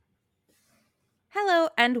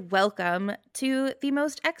and welcome to the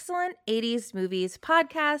Most Excellent 80s Movies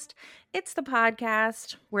podcast. It's the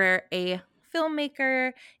podcast where a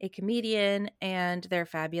filmmaker, a comedian, and their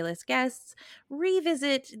fabulous guests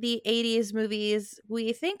revisit the 80s movies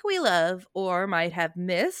we think we love or might have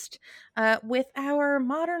missed with our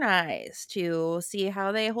modern eyes to see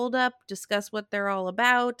how they hold up, discuss what they're all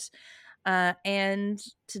about. And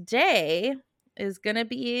today is going to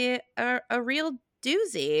be a real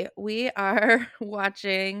doozy. We are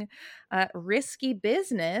watching Risky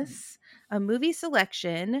Business, a movie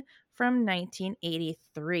selection from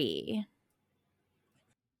 1983.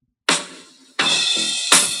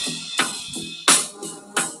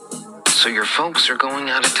 So your folks are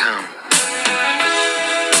going out of town.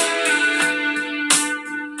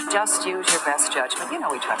 Just use your best judgment. You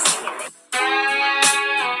know we trust you.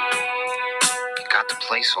 You got the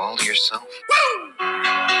place all to yourself?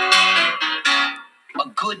 A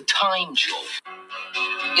good time, Joe.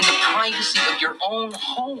 In the privacy of your own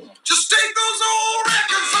home. Just take those old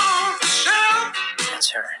records off the shelf. That's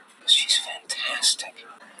her. She's fantastic.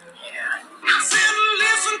 Yeah. I sit and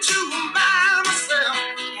listen to them by myself.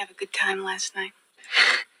 Did you have a good time last night?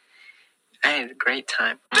 I had a great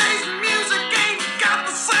time. Today's music ain't got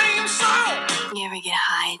the same soul. You ever get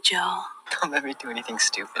high, Joe? Don't let me do anything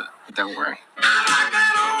stupid. Don't worry. I like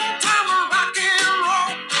that old time rock and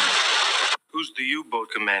roll. Who's the U-boat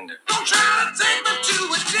commander? Don't try to take me to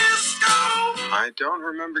a disco. I don't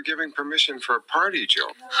remember giving permission for a party,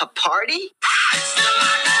 Joe. A party? I still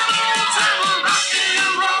like that old time rock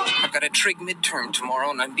and roll. I've got a trig midterm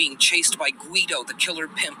tomorrow, and I'm being chased by Guido, the killer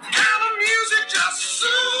pimp. Kind of music just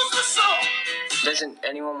soothes the soul. Doesn't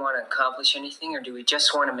anyone want to accomplish anything, or do we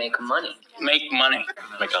just want to make money? Make money.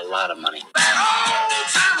 Make a lot of money. That old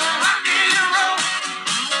time rock and roll.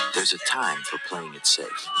 There's a time for playing it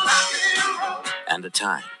safe Rock and roll. and a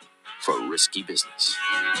time for risky business.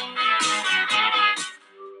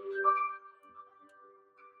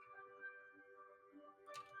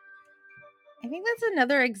 I think that's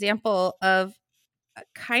another example of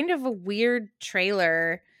kind of a weird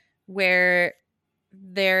trailer where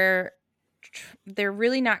they're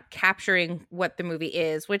really not capturing what the movie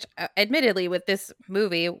is, which admittedly with this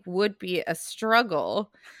movie would be a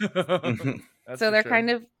struggle. So they're kind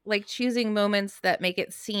of like choosing moments that make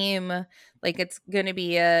it seem like it's going to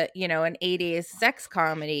be an 80s sex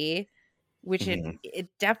comedy, which it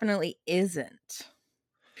definitely isn't.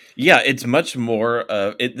 Yeah, it's much more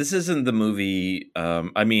this isn't the movie.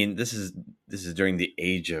 I mean, this is during the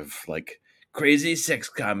age of like crazy sex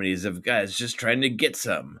comedies of guys just trying to get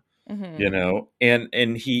some,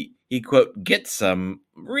 and he quote get some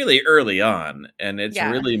really early on, and it's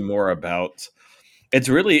really more about, it's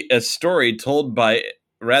really a story told by,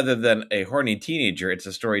 rather than a horny teenager, it's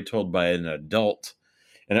a story told by an adult,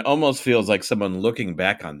 and it almost feels like someone looking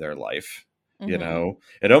back on their life.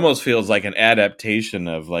 It almost feels like an adaptation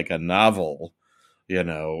of like a novel,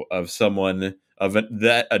 of someone,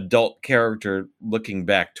 that adult character looking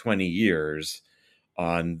back 20 years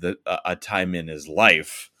on a time in his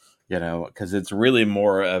life, because it's really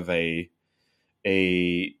more of to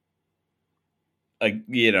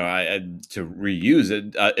reuse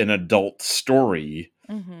it, an adult story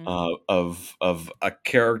of a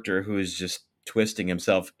character who is just twisting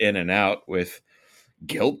himself in and out with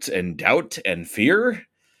guilt and doubt and fear,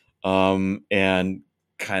 and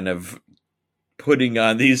kind of putting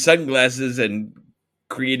on these sunglasses and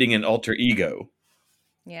creating an alter ego.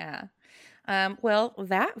 Yeah. Well,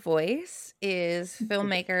 that voice is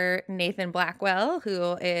filmmaker Nathan Blackwell,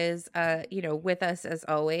 who is, with us as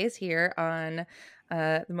always here on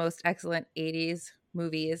the Most Excellent 80s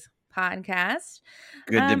Movies podcast.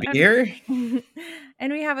 Good to be here.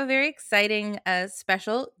 And we have a very exciting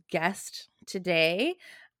special guest today,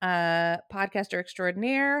 podcaster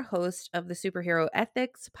extraordinaire, host of the Superhero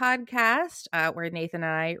Ethics podcast, where Nathan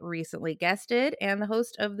and I recently guested, and the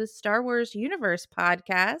host of the Star Wars Universe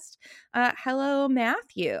podcast. Hello,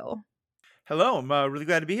 Matthew. Hello, I'm really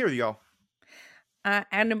glad to be here with y'all.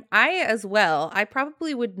 And I as well. I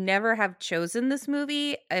probably would never have chosen this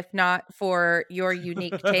movie if not for your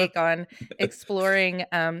unique take on exploring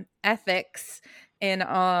ethics in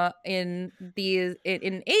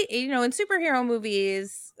superhero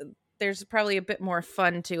movies. There's probably a bit more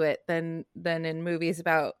fun to it than in movies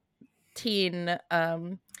about teen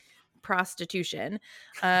prostitution,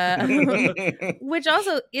 which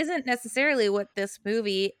also isn't necessarily what this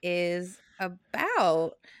movie is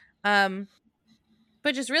about.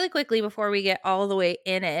 But just really quickly before we get all the way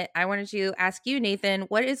in it, I wanted to ask you, Nathan,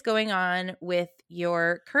 what is going on with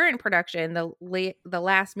your current production, the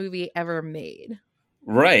last movie ever made?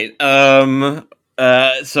 Right. We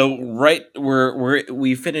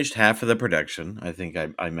finished half of the production. I think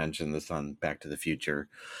I mentioned this on Back to the Future.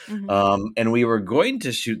 Mhm. And we were going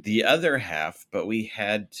to shoot the other half, but we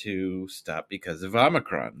had to stop because of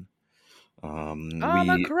Omicron.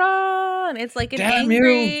 Omicron. It's like an Damn you!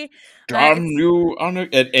 angry. Damn you!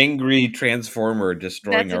 An angry transformer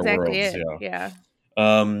destroying That's our exactly worlds. it.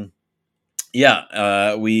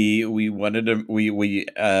 Yeah. We wanted to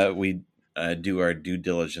do our due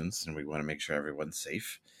diligence, and we want to make sure everyone's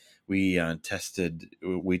safe. We test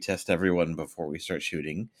everyone before we start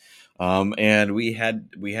shooting, and we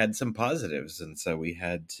had some positives, and so we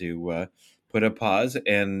had to put a pause.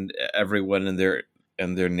 And everyone and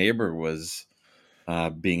their neighbor was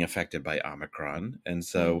being affected by Omicron, and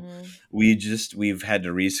so we've had to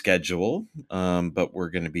reschedule. But we're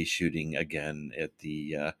going to be shooting again at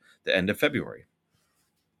the end of February.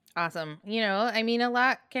 Awesome. I mean, a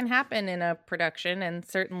lot can happen in a production, and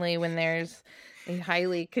certainly when there's a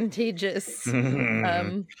highly contagious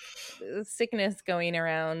sickness going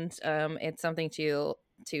around, it's something to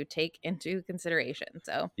take into consideration.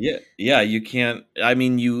 So yeah, you can't. I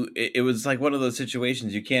mean, it was like one of those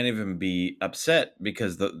situations you can't even be upset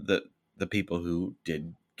because the people who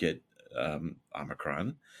did get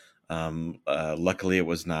Omicron, luckily it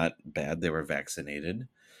was not bad. They were vaccinated.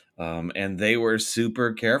 And they were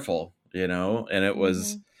super careful, and it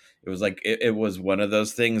was like it was one of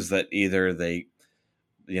those things that either they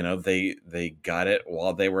got it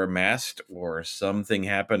while they were masked, or something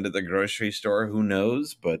happened at the grocery store, who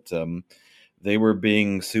knows, but they were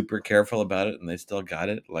being super careful about it, and they still got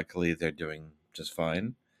it. Luckily they're doing just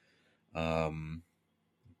fine. It's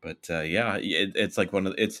like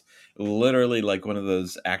it's literally like one of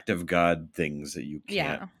those act of God things that you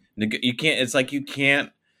can't it's like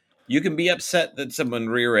you can be upset that someone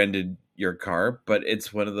rear-ended your car, but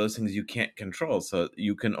it's one of those things you can't control. So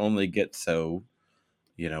you can only get so,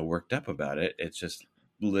 worked up about it. It's just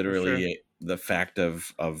literally the fact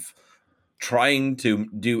of trying to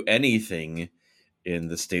do anything in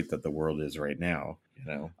the state that the world is right now,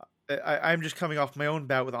 I'm just coming off my own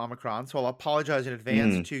bout with Omicron, so I'll apologize in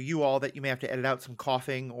advance to you all that you may have to edit out some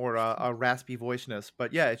coughing or a raspy voiceness.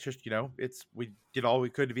 But yeah, it's just, we did all we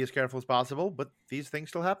could to be as careful as possible, but these things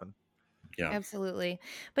still happen. Yeah, absolutely.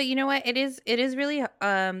 But you know what? It is really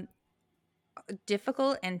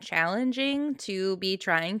difficult and challenging to be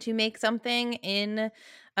trying to make something in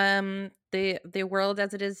the world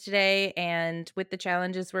as it is today, and with the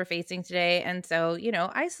challenges we're facing today. And so,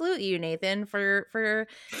 I salute you, Nathan, for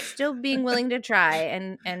still being willing to try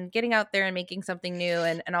and getting out there and making something new,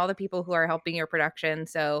 and all the people who are helping your production.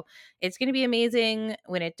 So it's going to be amazing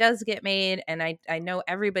when it does get made, and I know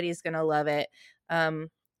everybody's going to love it.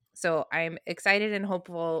 So I'm excited and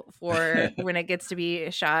hopeful for when it gets to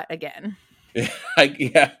be shot again. I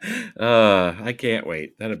can't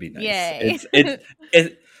wait. That'll be nice. Yay.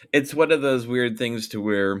 It's one of those weird things to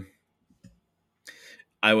where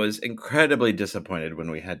I was incredibly disappointed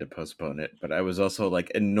when we had to postpone it, but I was also like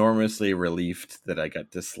enormously relieved that I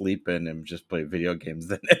got to sleep in and just play video games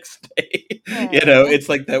the next day. It's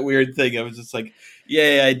like that weird thing. I was just like,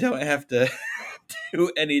 yay, I don't have to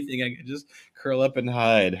do anything. I can just curl up and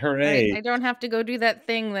hide. Hooray. I don't have to go do that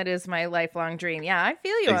thing that is my lifelong dream. Yeah, I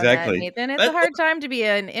feel you exactly. on that, Nathan. It's a hard time to be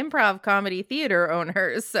an improv comedy theater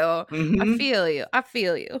owner, so I feel you.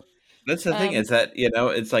 That's the thing, is that,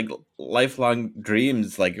 it's like lifelong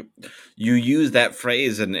dreams. Like, you use that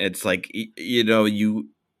phrase and it's like,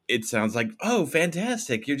 it sounds like, oh,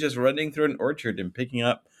 fantastic. You're just running through an orchard and picking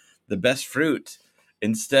up the best fruit.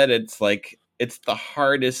 Instead, it's like, it's the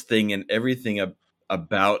hardest thing, and everything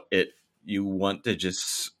about it you want to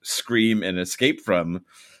just scream and escape from,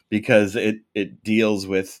 because it deals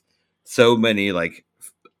with so many, like,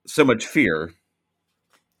 so much fear.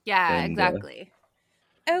 Yeah, exactly.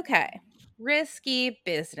 Okay. Risky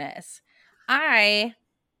Business. I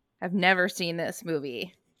have never seen this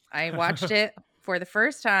movie. I watched it for the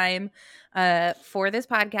first time for this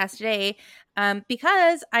podcast today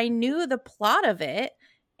because I knew the plot of it,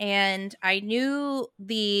 and I knew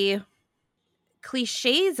the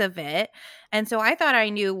cliches of it. And so I thought I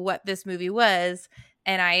knew what this movie was,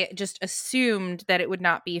 and I just assumed that it would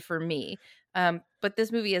not be for me. But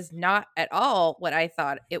this movie is not at all what I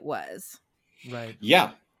thought it was. Right.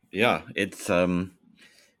 Yeah. It's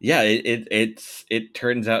it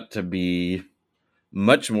turns out to be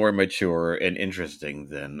much more mature and interesting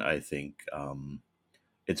than I think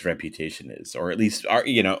its reputation is, or at least our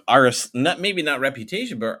not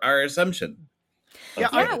reputation, but our assumption.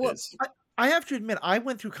 I have to admit, I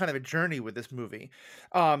went through kind of a journey with this movie.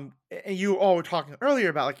 And you all were talking earlier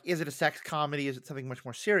about, like, is it a sex comedy? Is it something much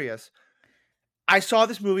more serious? I saw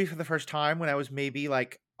this movie for the first time when I was maybe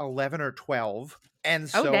like 11 or 12. And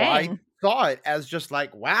Oh, so I dang. saw it as just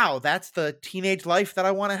like, wow, that's the teenage life that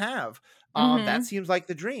I want to have. That seems like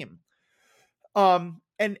the dream. And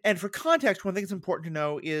for context, one thing that's important to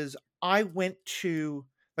know is I went to,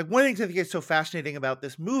 like, one of the things I think is so fascinating about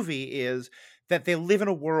this movie is that they live in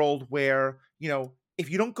a world where, if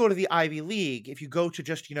you don't go to the Ivy League, if you go to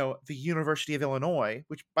just, the University of Illinois,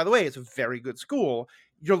 which, by the way, is a very good school,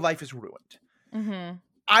 your life is ruined. Mm-hmm.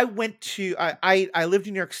 I went to I lived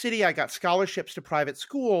in New York City. I got scholarships to private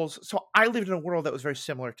schools, so I lived in a world that was very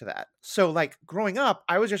similar to that. So, like, growing up,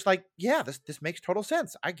 I was just like, yeah, this makes total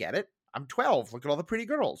sense. I get it. I'm 12. Look at all the pretty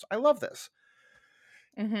girls. I love this.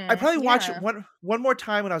 I probably watched it one more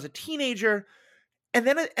time when I was a teenager, and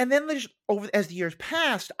then as the years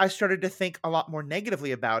passed, I started to think a lot more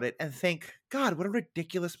negatively about it and think, God, what a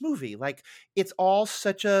ridiculous movie! Like, it's all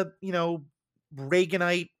such a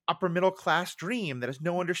Reaganite upper middle class dream that has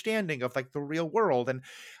no understanding of like the real world. And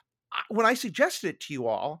when I suggested it to you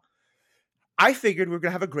all, I figured we were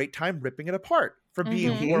going to have a great time ripping it apart for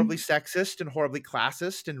being horribly sexist and horribly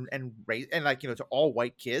classist and like, to all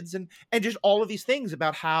white kids and just all of these things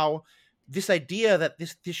about how this idea that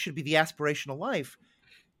this should be the aspirational life.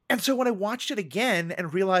 And so when I watched it again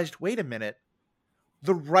and realized, wait a minute,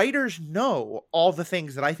 the writers know all the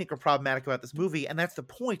things that I think are problematic about this movie, and that's the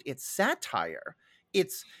point. It's satire.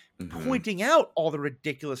 It's pointing out all the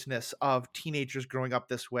ridiculousness of teenagers growing up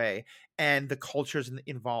this way and the cultures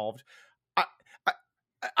involved.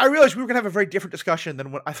 I realized we were going to have a very different discussion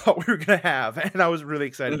than what I thought we were going to have, and I was really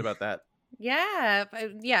excited about that. Yeah,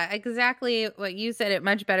 exactly what you said. It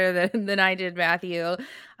much better than I did, Matthew.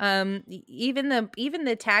 Even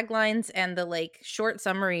the taglines and the like short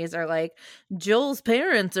summaries are like, Joel's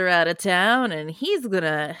parents are out of town and he's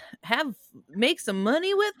gonna make some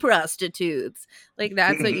money with prostitutes. Like,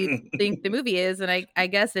 that's what you think the movie is, and I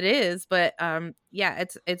guess it is. But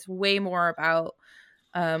it's way more about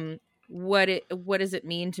what does it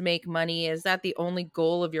mean to make money? Is that the only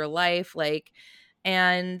goal of your life? Like.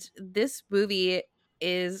 And this movie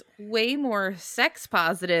is way more sex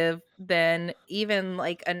positive than even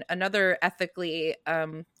like another ethically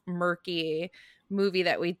murky movie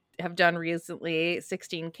that we have done recently,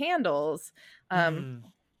 16 Candles.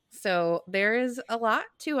 So there is a lot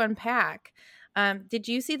to unpack. Did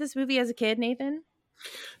you see this movie as a kid, Nathan?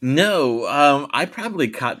 No, I probably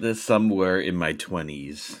caught this somewhere in my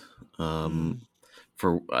 20s.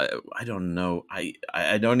 I don't know. I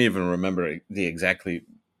don't even remember the exactly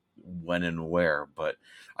when and where, but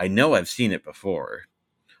I know I've seen it before,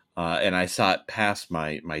 and I saw it past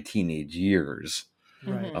my teenage years.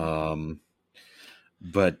 Right.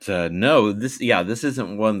 But no, this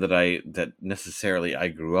isn't one that necessarily I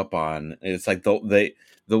grew up on. It's like the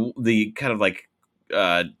kind of like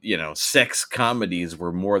sex comedies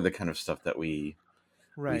were more the kind of stuff that we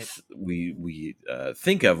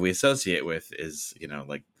think of, we associate with, is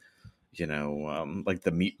like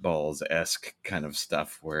the Meatballs-esque kind of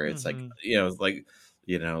stuff, where it's like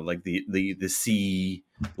the C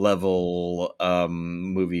level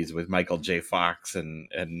movies with Michael J. Fox and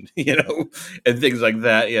and things like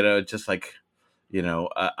that, just like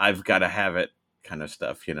I've got to have it kind of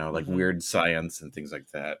stuff, like Weird Science and things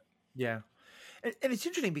like that. Yeah. And it's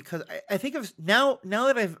interesting because I think of now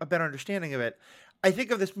that I have a better understanding of it, I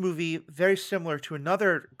think of this movie very similar to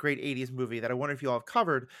another great 80s movie that I wonder if you all have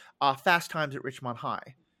covered, Fast Times at Ridgemont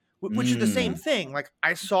High, which is the same thing. Like,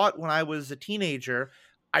 I saw it when I was a teenager.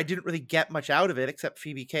 I didn't really get much out of it, except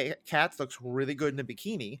Phoebe Katz looks really good in a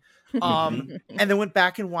bikini. And then went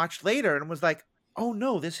back and watched later and was like, oh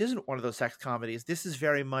no, this isn't one of those sex comedies. This is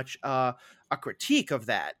very much a critique of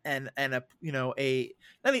that. And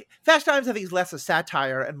Fast Times, I think, is less a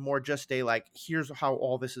satire and more just a like, here's how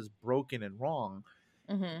all this is broken and wrong.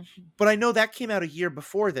 But I know that came out a year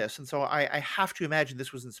before this, and so I have to imagine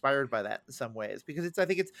this was inspired by that in some ways, because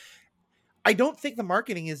I don't think the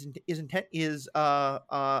marketing is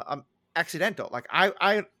accidental. Like,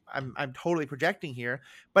 I'm totally projecting here,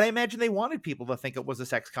 but I imagine they wanted people to think it was a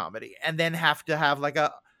sex comedy and then have to have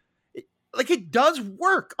it does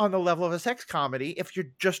work on the level of a sex comedy if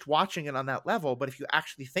you're just watching it on that level. But if you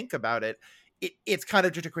actually think about it, it's kind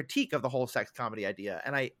of just a critique of the whole sex comedy idea.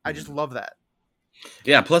 And I just love that.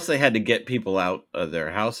 Yeah. Plus they had to get people out of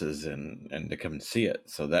their houses and to come and see it.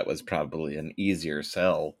 So that was probably an easier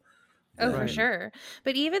sell. Oh, for sure.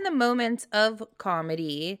 But even the moments of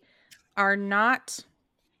comedy are not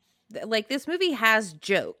like, this movie has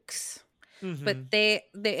jokes, but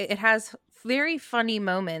it has very funny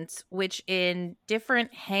moments, which in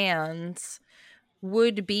different hands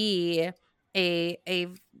would be a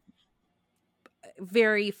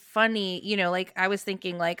very funny, you know, like I was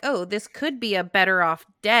thinking like, oh, this could be a Better Off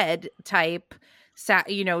Dead type,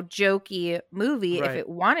 you know, jokey movie if Right. it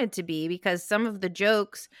wanted to be, because some of the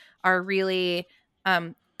jokes are really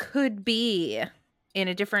could be in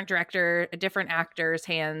a different director, a different actor's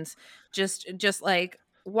hands, just like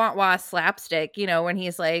wah slapstick, you know, when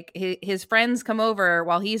he's like his friends come over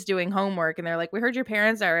while he's doing homework and they're like, we heard your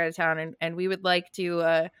parents are out of town and we would like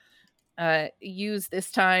to use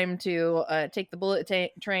this time to take the bullet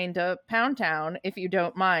train to Pound Town if you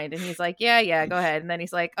don't mind. And he's like, yeah, go ahead. And then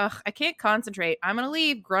he's like, ugh, I can't concentrate. I'm gonna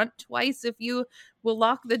leave. Grunt twice if you will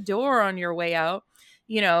lock the door on your way out,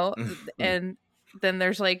 you know. And then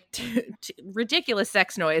there's like ridiculous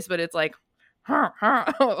sex noise, but it's like,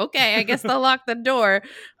 okay, I guess they'll lock the door.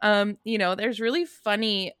 You know, there's really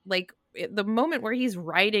funny, like the moment where he's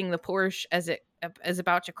riding the Porsche as it is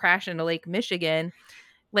about to crash into Lake Michigan.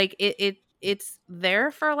 Like it's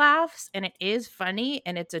there for laughs, and it is funny,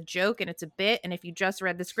 and it's a joke, and it's a bit. And if you just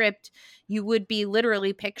read the script, you would be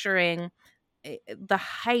literally picturing the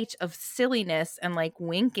height of silliness and like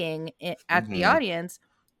winking at the audience.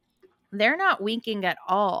 They're not winking at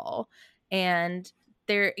all. And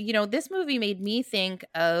they're, you know, this movie made me think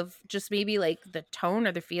of just maybe like the tone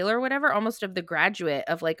or the feel or whatever, almost of The Graduate,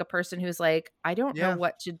 of like a person who's like, I don't know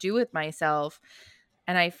what to do with myself.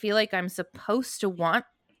 And I feel like I'm supposed to want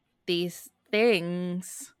these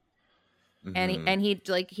things. And he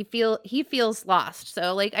like he feels lost.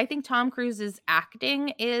 So like I think Tom Cruise's acting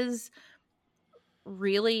is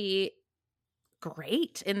really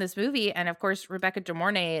great in this movie, and of course Rebecca De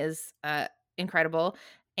Mornay is incredible,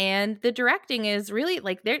 and the directing is really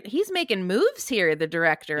like he's making moves here, the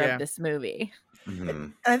director of this movie.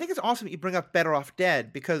 And I think it's awesome that you bring up Better Off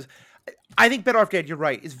Dead, because I think Better Off Dead, you're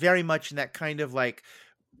right, is very much in that kind of like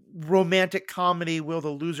romantic comedy, will the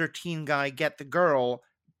loser teen guy get the girl?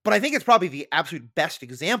 But I think it's probably the absolute best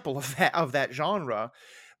example of that genre.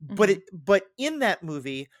 But in that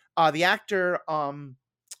movie, the actor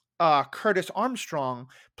Curtis Armstrong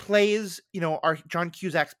plays, you know, our John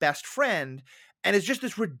Cusack's best friend, and is just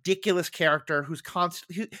this ridiculous character who's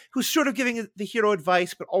who's sort of giving the hero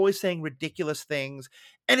advice, but always saying ridiculous things,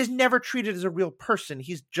 and is never treated as a real person.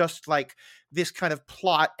 He's just like this kind of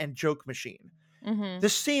plot and joke machine. The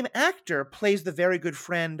same actor plays the very good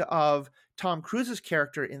friend of Tom Cruise's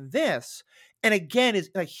character in this, and again is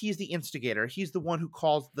like he's the instigator. He's the one who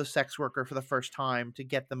calls the sex worker for the first time to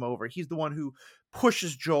get them over. He's the one who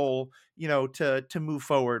pushes Joel, you know, to move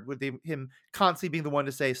forward, with him constantly being the one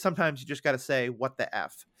to say, sometimes you just got to say, what the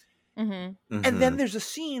F. And then there's a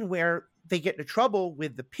scene where they get into trouble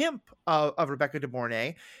with the pimp of Rebecca De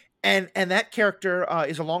Mornay, and that character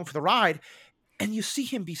is along for the ride, and you see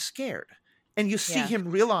him be scared. And you see him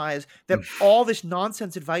realize that all this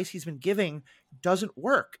nonsense advice he's been giving doesn't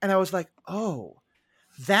work. And I was like, oh,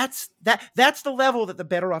 that's the level that the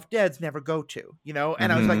Better Off Deads never go to, you know?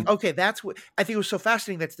 And I was like, okay, that's what I think it was so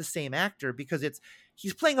fascinating. That's the same actor, because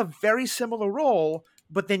he's playing a very similar role,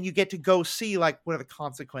 but then you get to go see like, what are the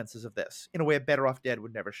consequences of this in a way a Better Off Dead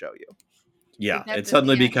would never show you. Yeah. It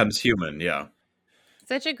suddenly becomes human. Yeah.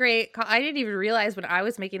 Such a great I didn't even realize when I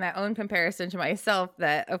was making that own comparison to myself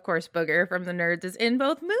that, of course, Booger from The Nerds is in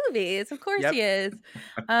both movies. Of course he is.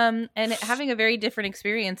 And having a very different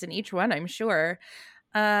experience in each one, I'm sure.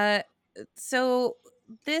 So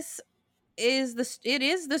this is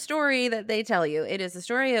the story that they tell you. It is the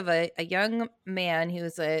story of a young man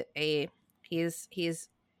who's he's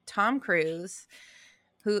Tom Cruise,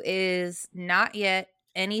 who is not yet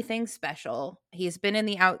anything special. He's been in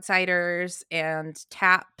The Outsiders and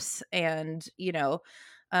Taps and, you know,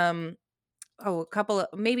 a couple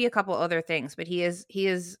other things, but he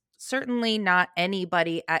is certainly not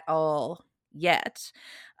anybody at all yet.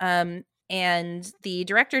 And the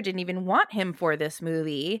director didn't even want him for this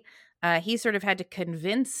movie. He sort of had to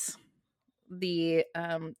convince the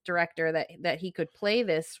director that he could play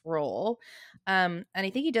this role. And I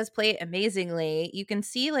think he does play it amazingly. You can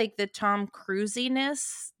see like the Tom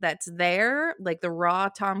Cruisiness that's there, like the raw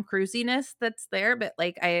Tom Cruisiness that's there. But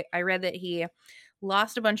like I read that he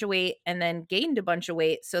lost a bunch of weight and then gained a bunch of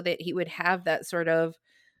weight so that he would have that sort of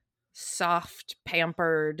soft,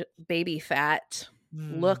 pampered baby fat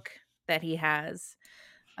look that he has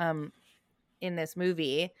in this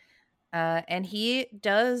movie. And he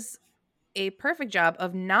does a perfect job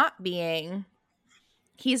of not being,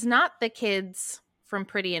 he's not the kids from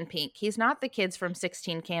Pretty in Pink. He's not the kids from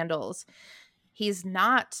 16 Candles. He's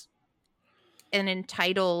not an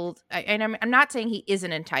entitled, and I'm not saying he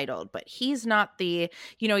isn't entitled, but he's not the,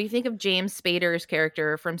 you know, you think of James Spader's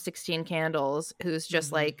character from 16 Candles, who's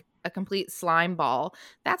just like a complete slime ball.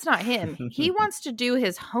 That's not him. He wants to do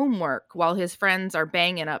his homework while his friends are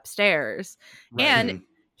banging upstairs. Right. And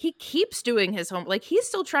he keeps doing his homework. Like, he's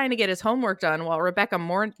still trying to get his homework done while Rebecca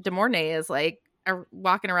De Mornay is like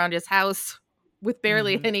walking around his house with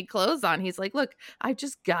barely any clothes on. He's like, look, I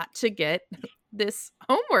just got to get this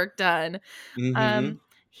homework done.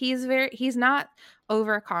 He's not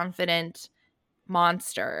overconfident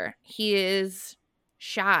monster. He is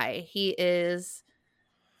shy. He is,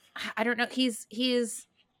 I don't know, he is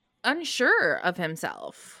unsure of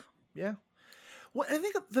himself. Yeah. Well, I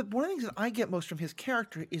think one of the things that I get most from his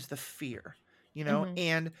character is the fear, you know,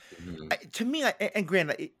 and to me, and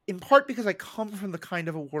granted, in part because I come from the kind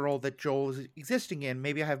of a world that Joel is existing in,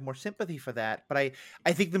 maybe I have more sympathy for that. But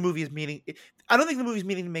I think the movie is meaning, I don't think the movie is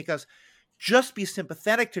meaning to make us just be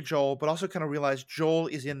sympathetic to Joel, but also kind of realize Joel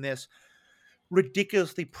is in this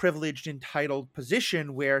ridiculously privileged, entitled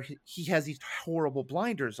position where he has these horrible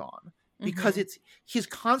blinders on, because it's his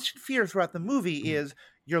constant fear throughout the movie is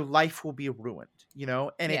your life will be ruined, you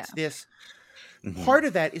know? And it's this part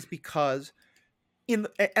of that is because and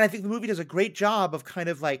I think the movie does a great job of kind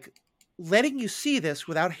of like letting you see this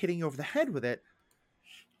without hitting you over the head with it.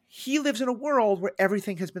 He lives in a world where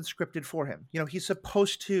everything has been scripted for him. You know, he's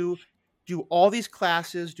supposed to do all these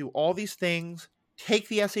classes, do all these things, take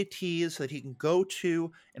the SATs so that he can go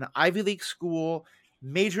to an Ivy League school,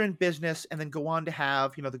 major in business, and then go on to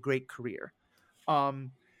have, you know, the great career.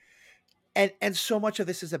 And so much of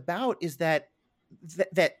this is about is that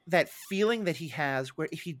feeling that he has where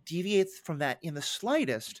if he deviates from that in the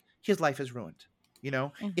slightest, his life is ruined. You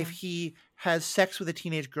know, if he has sex with a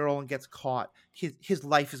teenage girl and gets caught, his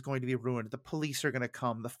life is going to be ruined. The police are going to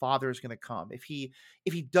come. The father is going to come. If he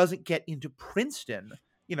doesn't get into Princeton,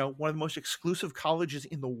 you know, one of the most exclusive colleges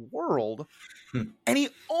in the world, and he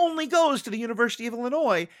only goes to the University of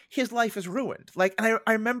Illinois, his life is ruined. Like, and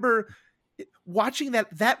I remember watching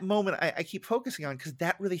that moment, I keep focusing on because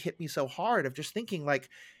that really hit me so hard of just thinking like,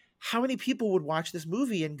 how many people would watch this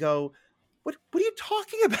movie and go, what are you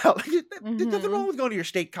talking about? Like, there's nothing wrong with going to your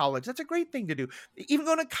state college. That's a great thing to do. Even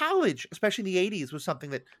going to college, especially in the 80s, was something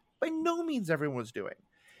that by no means everyone was doing.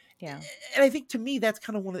 Yeah. And I think to me, that's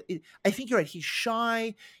kind of one of the, I think you're right. He's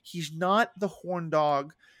shy. He's not the horn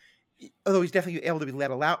dog, although he's definitely able to be led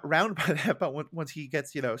around by that. But once he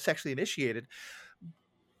gets, you know, sexually initiated,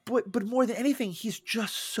 but more than anything, he's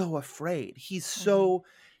just so afraid. He's so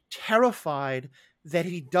terrified that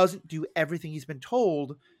if he doesn't do everything he's been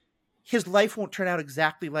told, his life won't turn out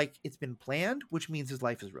exactly like it's been planned, which means his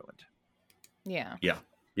life is ruined. Yeah. Yeah.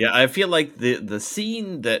 I feel like the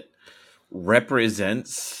scene that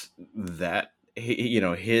represents that, you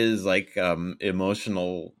know, his like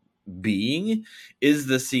emotional being is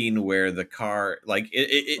the scene where the car, like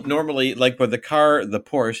it normally, like where the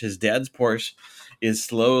Porsche, his dad's Porsche, is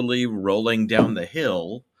slowly rolling down the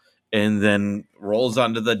hill and then rolls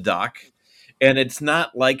onto the dock. And it's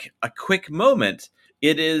not like a quick moment.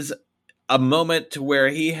 It is a moment to where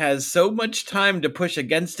he has so much time to push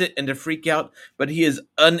against it and to freak out, but he is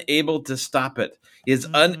unable to stop it. He is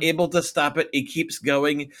unable to stop it. He keeps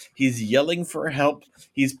going. He's yelling for help.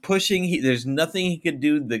 He's pushing. There's nothing he can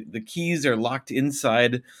do. The keys are locked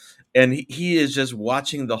inside, and he is just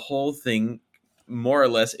watching the whole thing more or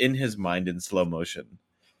less in his mind in slow motion.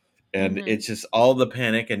 And it's just all the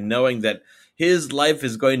panic and knowing that his life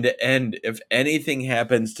is going to end if anything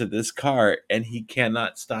happens to this car, and he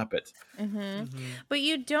cannot stop it. But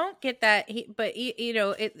you don't get that. You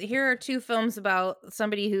know, here are two films about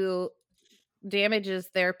somebody who damages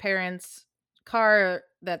their parents' car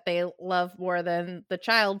that they love more than the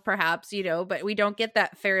child, perhaps, you know, but we don't get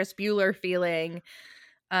that Ferris Bueller feeling,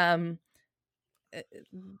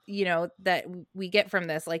 you know, that we get from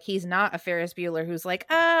this. Like, he's not a Ferris Bueller who's like,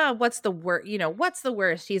 what's the worst? You know, what's the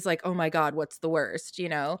worst? He's like, oh my God, what's the worst? You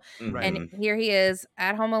know? And here he is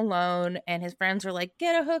at home alone, and his friends are like,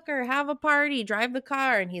 get a hooker, have a party, drive the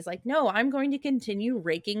car. And he's like, no, I'm going to continue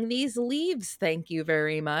raking these leaves. Thank you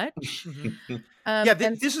very much.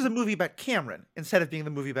 This is a movie about Cameron instead of being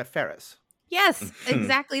the movie about Ferris. Yes,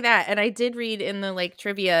 exactly that. And I did read in the like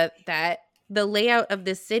trivia that the layout of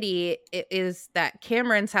this city is that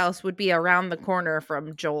Cameron's house would be around the corner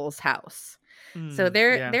from Joel's house. So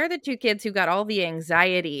they're the two kids who got all the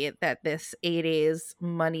anxiety that this 80s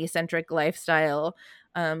money-centric lifestyle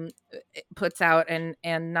puts out,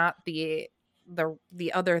 and not the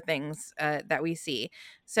other things that we see.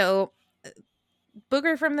 So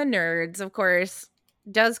Booger from the Nerds, of course,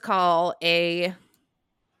 does call a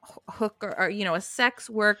hooker, or, you know, a sex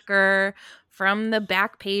worker from the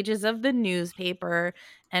back pages of the newspaper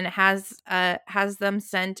and has them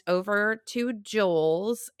sent over to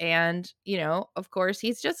Joel's. And, you know, of course,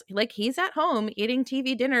 he's just like, he's at home eating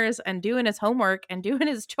TV dinners and doing his homework and doing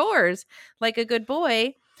his chores like a good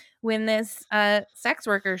boy when this sex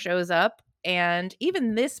worker shows up. And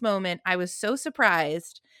even this moment, I was so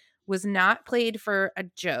surprised, was not played for a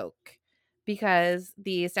joke, because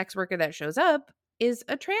the sex worker that shows up is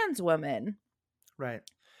a trans woman. Right.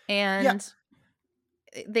 And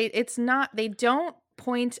they don't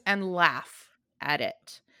point and laugh at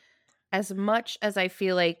it as much as I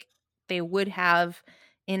feel like they would have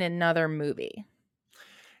in another movie.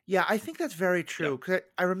 Yeah, I think that's very true. Because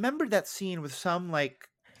I remember that scene with some like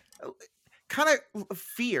kind of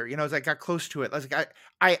fear, you know, as I got close to it.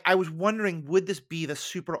 I was wondering, would this be the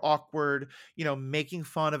super awkward, you know, making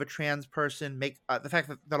fun of a trans person, make the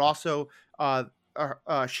fact that also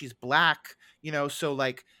she's black, you know, so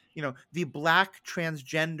like, you know, the black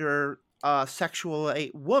transgender sexual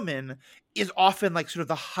woman is often like sort of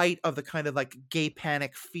the height of the kind of like gay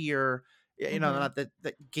panic fear. You know, not that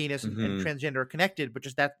gayness and transgender are connected, but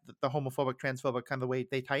just that the homophobic, transphobic kind of the way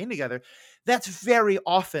they tie in together. That's very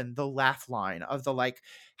often the laugh line of the like,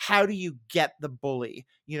 how do you get the bully?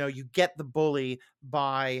 You know, you get the bully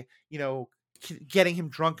by, you know, getting him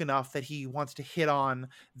drunk enough that he wants to hit on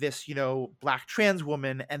this, you know, black trans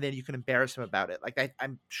woman, and then you can embarrass him about it. Like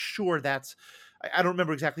I'm sure that's, I don't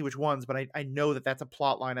remember exactly which ones, but I know that that's a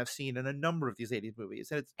plot line I've seen in a number of these 80s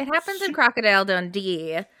movies. And it happens in Crocodile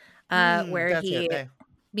Dundee, where he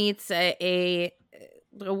meets a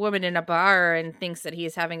woman in a bar and thinks that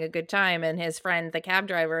he's having a good time, and his friend, the cab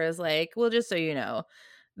driver, is like, well, just so you know,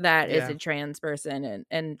 that is a trans person,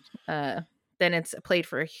 and then it's played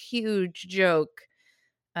for a huge joke,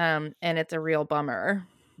 and it's a real bummer.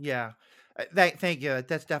 Yeah. Thank you.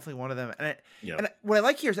 That's definitely one of them. And what I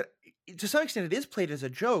like here is that to some extent it is played as a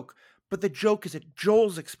joke, but the joke is at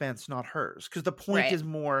Joel's expense, not hers. Because the point is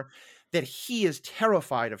more that he is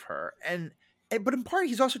terrified of her. But in part,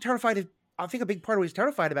 he's also terrified of, I think a big part of what he's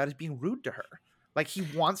terrified about is being rude to her. Like, he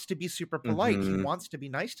wants to be super polite. He wants to be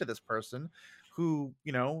nice to this person who,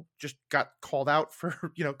 you know, just got called out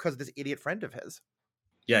for, you know, because of this idiot friend of his.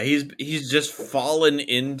 Yeah, he's just fallen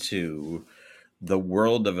into the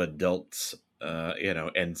world of adults, you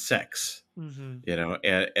know, and sex, you know,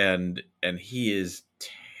 and he is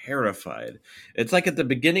terrified. It's like at the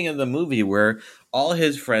beginning of the movie where all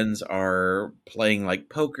his friends are playing like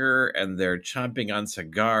poker and they're chomping on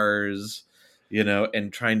cigars, you know,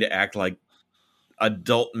 and trying to act like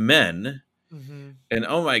adult men. And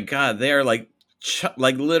oh my God, they are like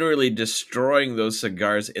literally destroying those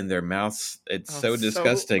cigars in their mouths. It's so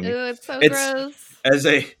disgusting. It's so gross.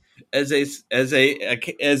 Mm-hmm.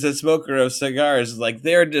 As a smoker of cigars, like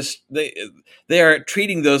they are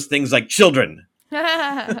treating those things like children.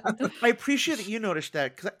 I appreciate that you noticed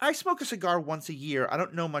that, because I smoke a cigar once a year. I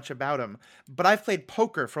don't know much about them, but I've played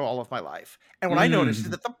poker for all of my life, and what I noticed is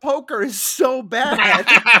that the poker is so bad.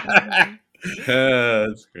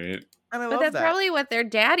 That's great. But that's probably what their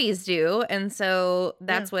daddies do, and so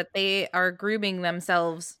that's what they are grooming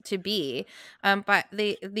themselves to be. But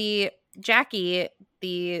the Jackie,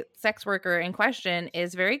 the sex worker in question,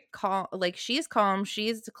 is very calm. Like, she's calm.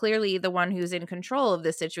 She's clearly the one who's in control of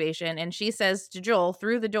this situation, and she says to Joel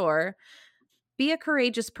through the door, "Be a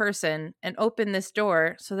courageous person and open this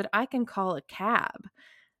door so that I can call a cab."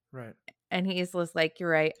 Right. And he's just like, "You're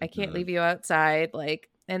right. I can't leave you outside." Like.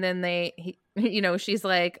 And then you know, she's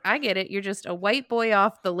like, "I get it. You're just a white boy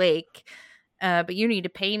off the lake, but you need to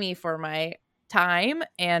pay me for my time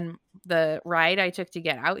and the ride I took to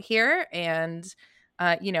get out here." And,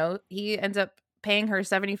 you know, he ends up paying her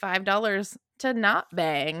 $75 to not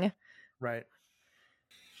bang. Right.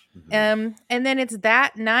 And then it's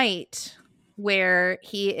that night where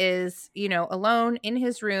he is, you know, alone in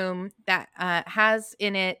his room that has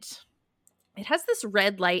in it. It has this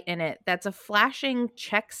red light in it that's a flashing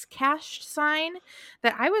checks cashed sign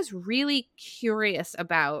that I was really curious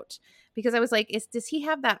about, because I was like, does he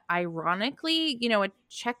have that ironically? You know, a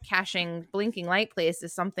check cashing blinking light place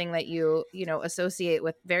is something that you know, associate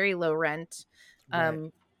with very low rent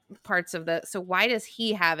parts of the. So why does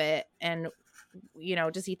he have it? And, you know,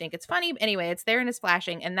 does he think it's funny? Anyway, it's there and it's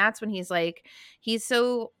flashing. And that's when he's like, he's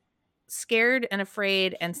so scared and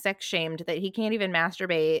afraid and sex shamed that he can't even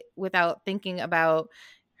masturbate without thinking about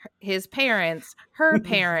his parents, her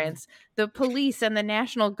parents, the police and the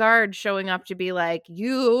National Guard showing up to be like,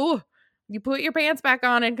 you put your pants back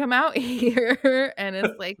on and come out here. And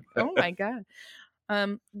it's like, oh my God.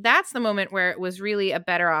 That's the moment where it was really a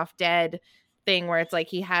Better Off Dead thing, where it's like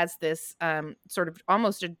he has this sort of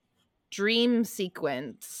almost a dream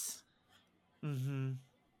sequence.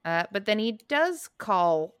 But then he does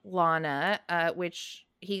call Lana, which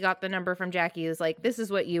he got the number from Jackie. He was like, this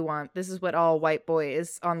is what you want. This is what all white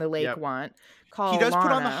boys on the lake want. Call He does Lana.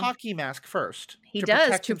 put on the hockey mask first. He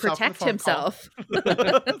does, to protect himself.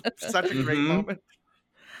 Such a great moment.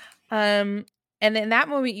 And in that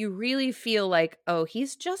moment, you really feel like, oh,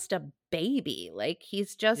 he's just a baby. Like,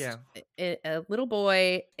 he's just a little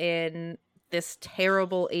boy in this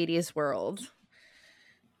terrible 80s world.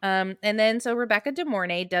 And then, so Rebecca De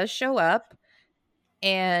Mornay does show up,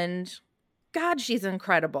 and God, she's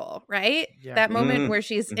incredible, right? Yeah. That moment where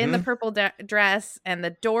she's in the purple dress and the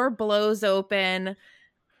door blows open.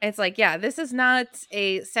 It's like, yeah, this is not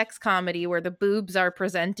a sex comedy where the boobs are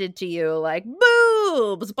presented to you like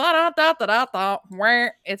boobs.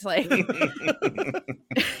 It's like,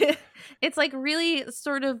 it's like really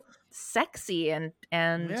sort of sexy and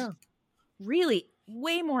really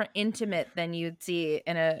way more intimate than you'd see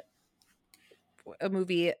in a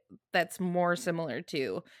movie that's more similar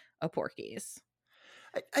to a Porky's.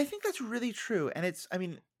 I think that's really true. And it's, I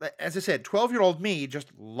mean, as I said, 12-year-old me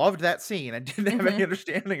just loved that scene. I didn't have any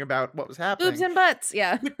understanding about what was happening. Boobs and butts,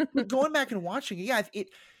 yeah. But going back and watching it,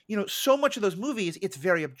 you know, so much of those movies, it's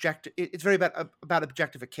very objective. It's very about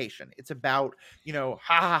objectification. It's about, you know,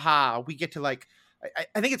 we get to like,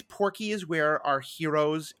 I think it's Porky's where our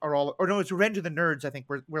heroes are all, or no, it's Revenge of the Nerds. I think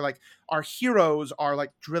where like our heroes are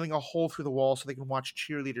like drilling a hole through the wall so they can watch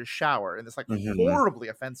cheerleaders shower, and this like horribly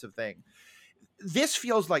offensive thing. This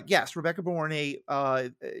feels like, yes, Rebecca De Mornay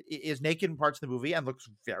is naked in parts of the movie and looks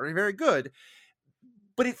very, very good,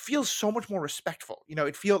 but it feels so much more respectful. You know,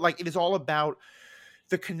 it feels like it is all about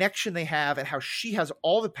the connection they have and how she has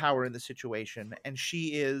all the power in the situation, and she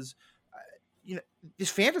is, you know,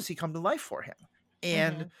 this fantasy come to life for him.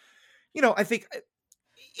 And, you know, I think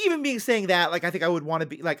even saying that, like, I think I would want to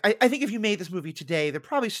be like, I think if you made this movie today, there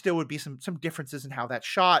probably still would be some differences in how that's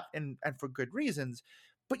shot, and for good reasons.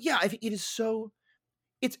 But yeah, I think it is so,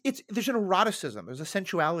 there's an eroticism, there's a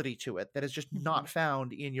sensuality to it that is just not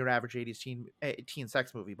found in your average 80s teen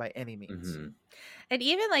sex movie by any means. And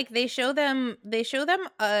even like they show them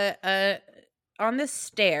on the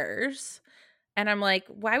stairs. And I'm like,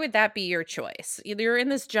 why would that be your choice? You're in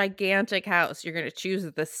this gigantic house. You're going to choose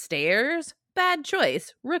the stairs? Bad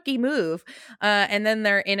choice. Rookie move. And then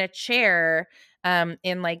they're in a chair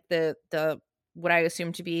in like the what I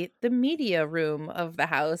assume to be the media room of the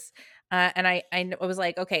house. And I was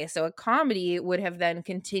like, okay, so a comedy would have then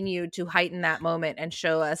continued to heighten that moment and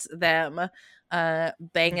show us them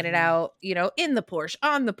banging it out, you know, in the Porsche,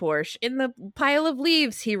 on the Porsche, in the pile of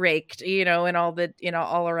leaves he raked, you know, and all the, you know,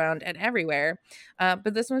 all around and everywhere.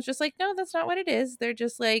 But this one's just like, no, that's not what it is. They're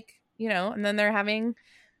just like, you know, and then they're having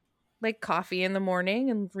like coffee in the morning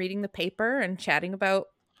and reading the paper and chatting about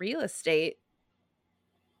real estate.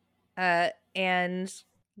 And,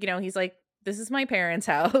 you know, he's like, this is my parents'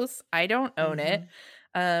 house. I don't own it.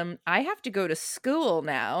 I have to go to school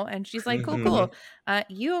now. And she's like, cool.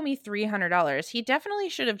 You owe me $300. He definitely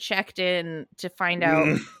should have checked in to find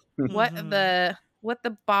out what the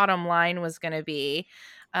bottom line was going to be.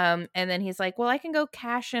 And then he's like, well, I can go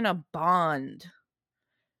cash in a bond.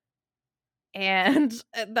 And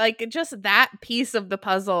like, just that piece of the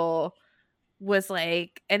puzzle was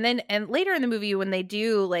like, and later in the movie, when they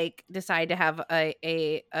do like decide to have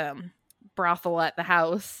a brothel at the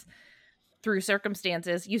house through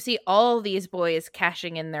circumstances, you see all these boys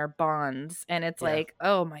cashing in their bonds, and it's like,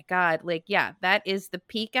 oh my God, like, yeah, that is the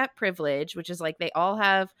peak at privilege, which is like they all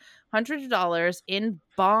have hundreds of dollars in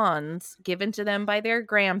bonds given to them by their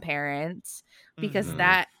grandparents because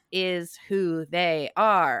that is who they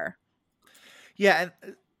are. Yeah,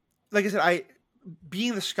 and like I said,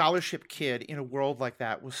 being the scholarship kid in a world like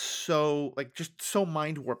that was so, like, just so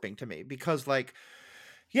mind warping to me, because like,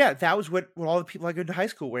 yeah, that was what all the people I go to high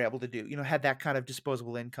school were able to do, you know, had that kind of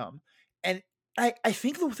disposable income. And I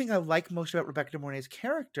think the thing I like most about Rebecca De Mornay's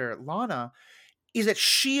character, Lana, is that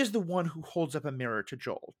she is the one who holds up a mirror to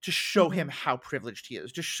Joel to show him how privileged he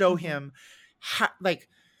is, to show him how, like,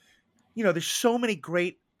 you know, there's so many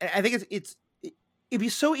great, I think it'd be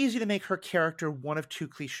so easy to make her character one of two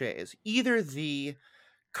cliches, either the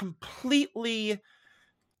completely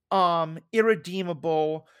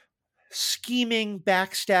irredeemable, scheming,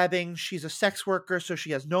 backstabbing, she's a sex worker, so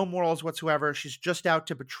she has no morals whatsoever, she's just out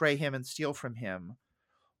to betray him and steal from him,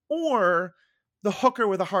 or the hooker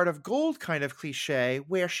with a heart of gold kind of cliche,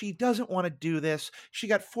 where she doesn't want to do this, she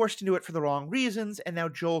got forced to do it for the wrong reasons, and now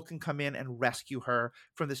Joel can come in and rescue her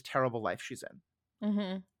from this terrible life she's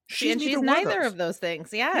in. She's neither of those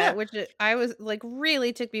things. Yeah, which I was like,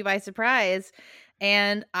 really took me by surprise.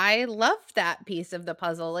 And I loved that piece of the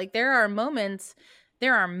puzzle. Like, there are moments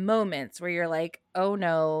there are moments where you're like, oh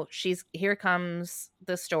no, here comes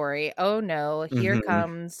the story. Oh no, here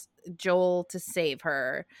comes Joel to save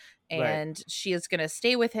her. And she is going to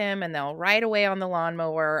stay with him and they'll ride away on the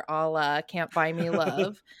lawnmower a la Can't Buy Me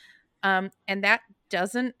Love. And that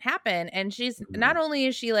doesn't happen. And she's not only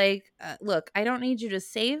is she like, look, I don't need you to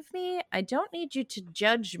save me. I don't need you to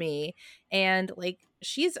judge me. And like,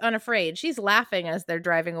 she's unafraid. She's laughing as they're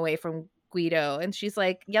driving away from Guido. And she's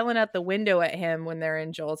like yelling out the window at him when they're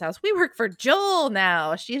in Joel's house. We work for Joel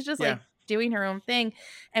now. She's just like doing her own thing.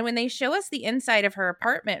 And when they show us the inside of her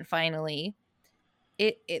apartment finally,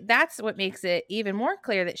 that's what makes it even more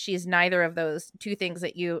clear that she's neither of those two things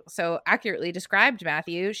that you so accurately described,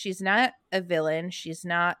 Matthew. She's not a villain. She's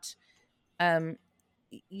not,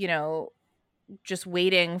 just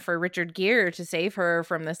waiting for Richard Gere to save her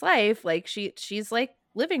from this life. Like she's like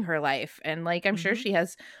living her life. And like, I'm sure she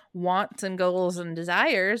has wants and goals and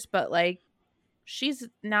desires, but like, she's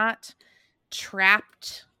not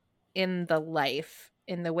trapped in the life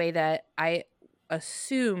in the way that I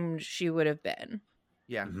assumed she would have been.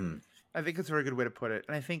 Yeah, I think that's a very good way to put it.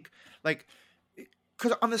 And I think, like,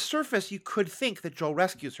 because on the surface, you could think that Joel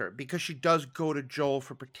rescues her because she does go to Joel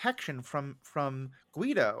for protection from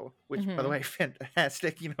Guido, which, by the way,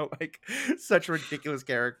 fantastic. Like, such a ridiculous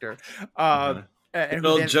character. And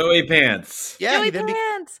old Joey Pants. Yeah, Joey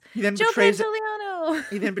Pants. He then Joe betrays Pantoliano.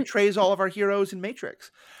 He then betrays all of our heroes in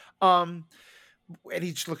Matrix. And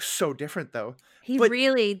he just looks so different, though. He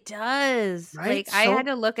really does. Right? Like, I had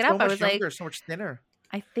to look it up. I was younger, like, so much thinner.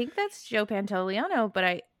 I think that's Joe Pantoliano, but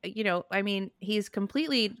I mean, he's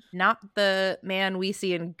completely not the man we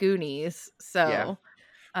see in Goonies. So,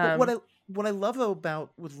 But what I love though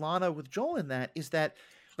about with Lana with Joel in that is that,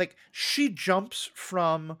 like, she jumps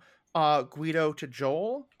from Guido to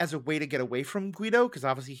Joel as a way to get away from Guido because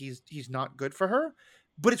obviously he's not good for her.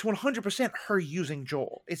 But it's 100% her using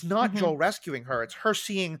Joel. It's not Joel rescuing her. It's her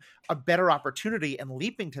seeing a better opportunity and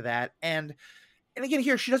leaping to that. And again,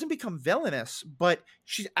 here, she doesn't become villainous, but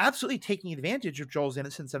she's absolutely taking advantage of Joel's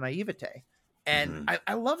innocence and naivete. And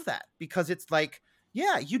I love that because it's like,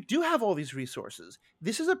 yeah, you do have all these resources.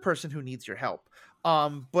 This is a person who needs your help.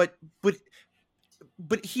 But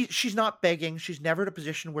she's not begging. She's never in a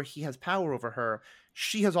position where he has power over her.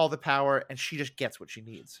 She has all the power and she just gets what she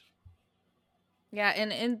needs. Yeah.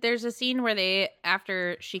 And there's a scene where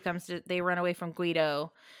after she comes to, they run away from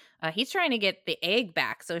Guido. He's trying to get the egg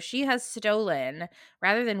back. So she has stolen,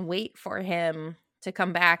 rather than wait for him to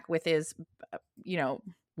come back with his,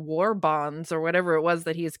 war bonds or whatever it was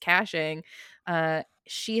that he's cashing.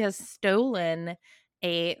 She has stolen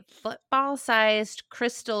a football-sized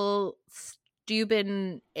crystal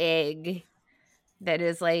Steuben egg that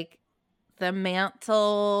is like the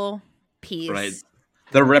mantle piece. Right.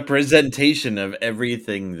 The representation of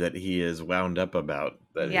everything that he is wound up about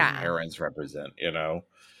that his parents represent,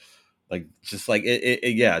 Like just like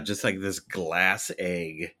just like this glass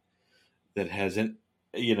egg that has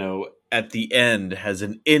at the end has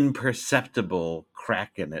an imperceptible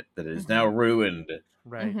crack in it that is now ruined.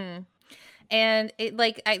 Right. And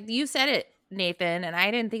it you said it, Nathan, and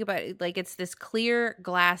I didn't think about it. Like, it's this clear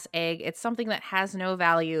glass egg. It's something that has no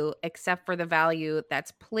value except for the value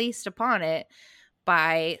that's placed upon it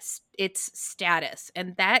by its status.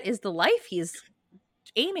 And that is the life he's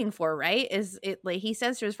aiming for, right? Is it like he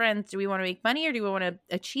says to his friends, do we want to make money or do we want to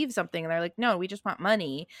achieve something? And they're like, no, we just want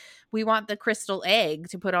money. We want the crystal egg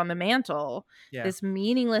to put on the mantle, this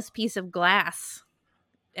meaningless piece of glass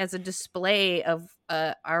as a display of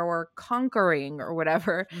our conquering or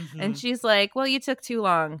whatever. And she's like, well, you took too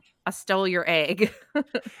long. I stole your egg. Kind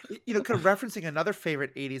of referencing another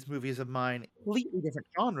favorite 80s movies of mine, completely different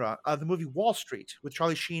genre, the movie Wall Street with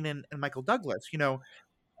Charlie Sheen and Michael Douglas.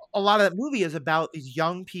 A lot of that movie is about these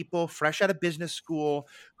young people fresh out of business school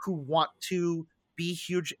who want to be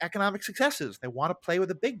huge economic successes. They want to play with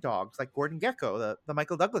the big dogs like Gordon Gekko, the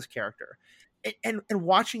Michael Douglas character. And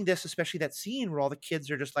watching this, especially that scene where all the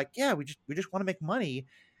kids are just like, yeah, we just want to make money.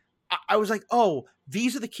 I was like, oh,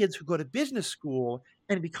 these are the kids who go to business school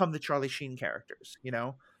and become the Charlie Sheen characters,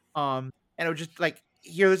 And it was just like,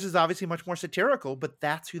 here, this is obviously much more satirical, but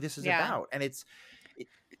that's who this is about. And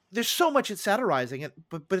there's so much it's satirizing it,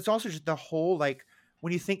 but it's also just the whole, like,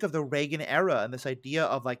 when you think of the Reagan era and this idea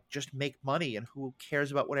of like just make money and who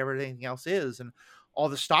cares about whatever anything else is and all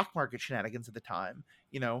the stock market shenanigans at the time,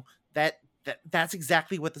 that's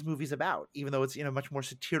exactly what this movie's about, even though it's in a much more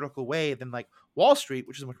satirical way than like Wall Street,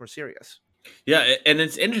 which is much more serious. Yeah, and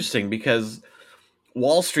it's interesting because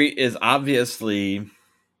Wall Street is obviously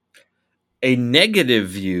a negative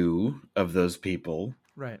view of those people.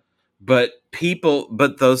 Right. but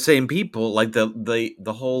those same people, like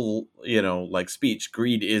the whole, like speech,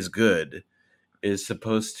 greed is good, is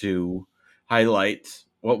supposed to highlight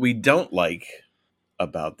what we don't like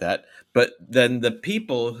about that, but then the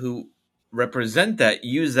people who represent that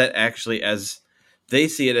use that actually as they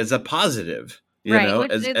see it as a positive, Right,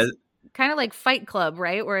 which as it's kind of like Fight Club,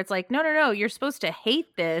 right? Where it's like, no, you're supposed to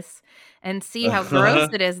hate this and see how gross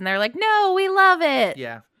it is, and they're like, no, we love it.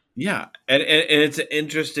 Yeah. Yeah, and it's an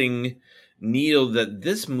interesting needle that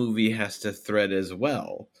this movie has to thread as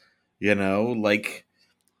well. Like,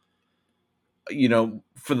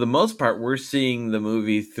 for the most part, we're seeing the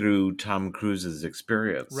movie through Tom Cruise's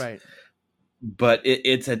experience, Right. But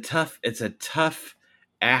it's a tough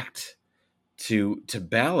act to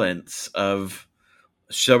balance of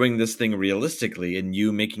showing this thing realistically and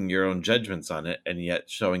you making your own judgments on it, and yet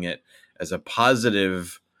showing it as a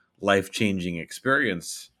positive, life-changing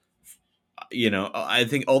experience. I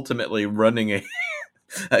think ultimately running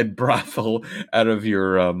a brothel out of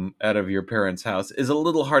your parents' house is a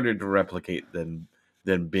little harder to replicate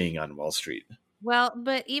than being on Wall Street. Well,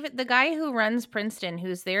 but even the guy who runs Princeton,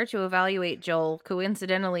 who's there to evaluate Joel,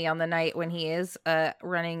 coincidentally on the night when he is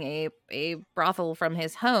running a brothel from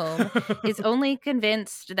his home, is only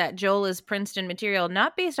convinced that Joel is Princeton material,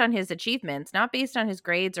 not based on his achievements, not based on his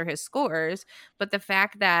grades or his scores, but the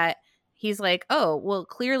fact that he's like, oh, well,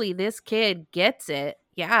 clearly this kid gets it.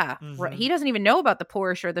 Yeah, he doesn't even know about the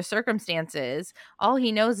Porsche or the circumstances. All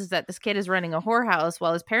he knows is that this kid is running a whorehouse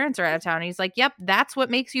while his parents are out of town. And he's like, yep, that's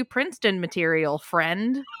what makes you Princeton material,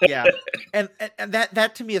 friend. Yeah. and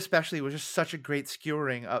that to me especially was just such a great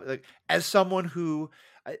skewering of, like, as someone who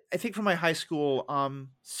I think from my high school,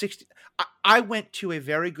 I went to a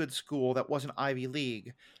very good school that wasn't Ivy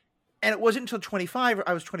League. And it wasn't until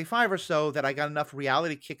I was 25 or so, that I got enough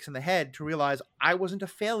reality kicks in the head to realize I wasn't a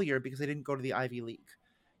failure because I didn't go to the Ivy League,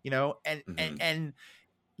 and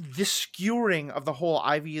this skewering of the whole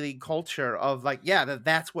Ivy League culture of like, yeah,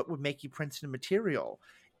 that's what would make you Princeton material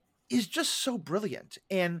is just so brilliant.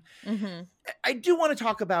 And I do want to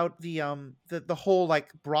talk about the whole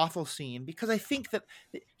like brothel scene, because I think that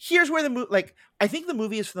here's where I think the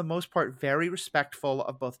movie is for the most part very respectful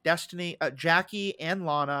of both Jackie and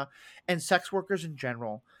Lana and sex workers in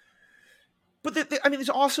general. But there's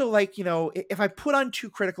also like, if I put on too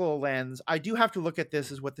critical a lens, I do have to look at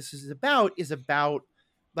this as what this is about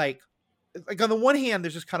like on the one hand,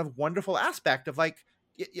 there's this kind of wonderful aspect of like,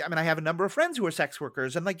 I have a number of friends who are sex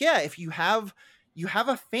workers, and like, yeah, if you have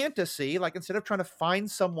a fantasy, like instead of trying to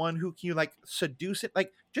find someone who can like seduce it,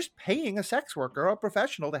 like just paying a sex worker or a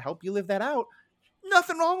professional to help you live that out,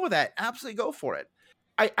 nothing wrong with that. Absolutely go for it.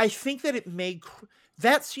 I think that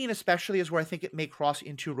that scene especially is where I think it may cross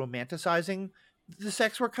into romanticizing the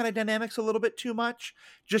sex work kind of dynamics a little bit too much,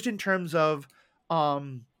 just in terms of, I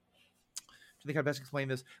think I best explain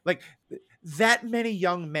this. Like that many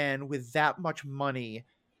young men with that much money,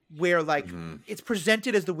 where like it's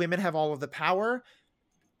presented as the women have all of the power.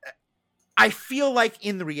 I feel like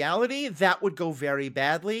in the reality that would go very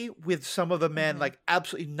badly with some of the men like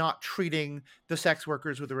absolutely not treating the sex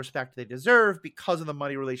workers with the respect they deserve because of the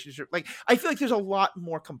money relationship. Like I feel like there's a lot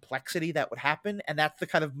more complexity that would happen, and that's the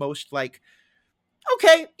kind of most like,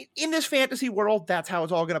 okay, in this fantasy world, that's how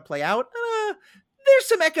it's all going to play out. There's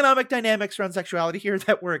some economic dynamics around sexuality here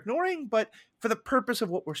that we're ignoring, but for the purpose of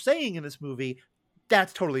what we're saying in this movie,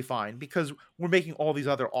 that's totally fine, because we're making all these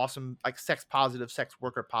other awesome, like sex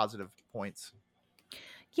worker positive points.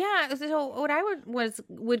 Yeah, so what I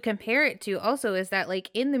would compare it to also is that like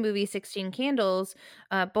in the movie 16 Candles,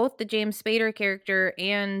 both the James Spader character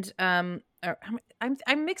and I'm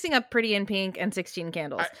mixing up Pretty in Pink and 16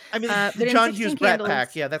 Candles. The John Hughes Brat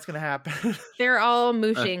Pack, yeah, that's gonna happen. They're all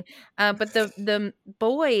mooshing, but the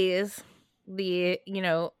boys, the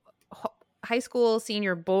high school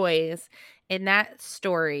senior boys in that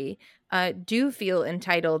story do feel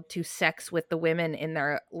entitled to sex with the women in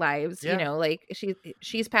their lives. Yeah. Like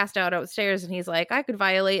she's passed out upstairs and he's like, I could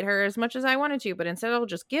violate her as much as I wanted to, but instead I'll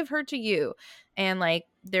just give her to you. And like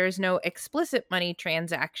there's no explicit money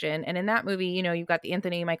transaction. And in that movie, you've got the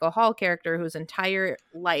Anthony Michael Hall character whose entire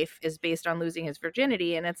life is based on losing his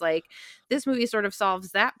virginity. And it's like this movie sort of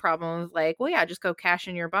solves that problem of like, well, yeah, just go cash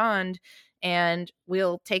in your bond and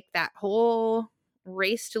we'll take that whole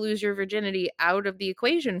race to lose your virginity out of the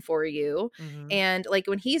equation for you. And like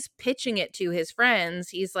when he's pitching it to his friends,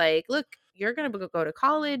 he's like, look, you're gonna go to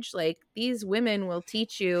college, like these women will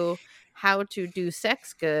teach you how to do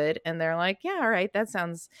sex good. And they're like, yeah, all right, that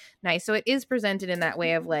sounds nice. So it is presented in that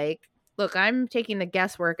way of like, look, I'm taking the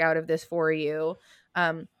guesswork out of this for you.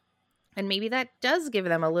 And maybe that does give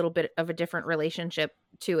them a little bit of a different relationship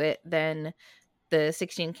to it than the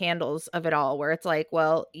 16 Candles of it all, where it's like,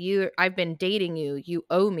 well, I've been dating you, you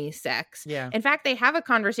owe me sex. Yeah. In fact, they have a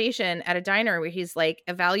conversation at a diner where he's like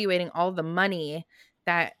evaluating all the money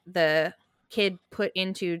that the kid put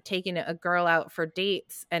into taking a girl out for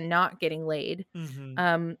dates and not getting laid.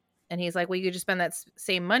 Mm-hmm. And he's like, well, you could just spend that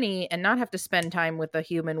same money and not have to spend time with a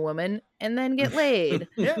human woman and then get laid.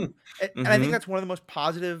 Yeah. And I think that's one of the most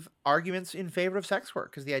positive arguments in favor of sex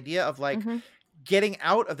work, because the idea of like getting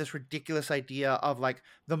out of this ridiculous idea of like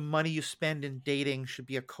the money you spend in dating should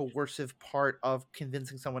be a coercive part of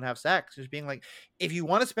convincing someone to have sex. Just being like, if you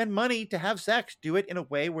want to spend money to have sex, do it in a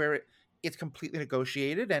way where it's completely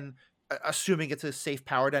negotiated, and assuming it's a safe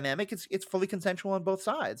power dynamic, it's fully consensual on both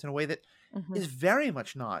sides in a way that is very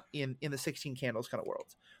much not in the 16 Candles kind of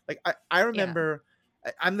world. Like I remember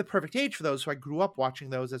I'm the perfect age for those. So I grew up watching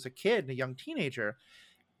those as a kid and a young teenager.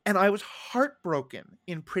 And I was heartbroken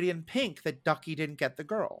in Pretty in Pink that Ducky didn't get the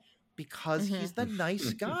girl, because he's the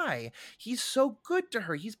nice guy. He's so good to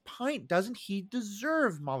her. He's pint. Doesn't he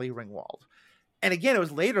deserve Molly Ringwald? And again, it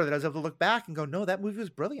was later that I was able to look back and go, no, that movie was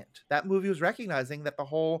brilliant. That movie was recognizing that the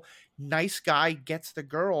whole nice guy gets the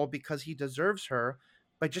girl because he deserves her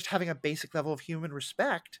by just having a basic level of human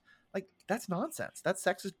respect. Like, that's nonsense. That's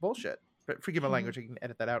sexist bullshit. But forgive my language. I can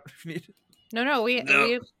edit that out if you need. No,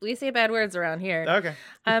 we say bad words around here. Okay.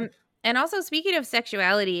 And also, speaking of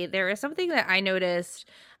sexuality, there is something that I noticed,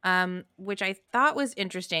 which I thought was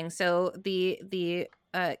interesting. So the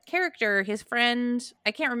character, his friend,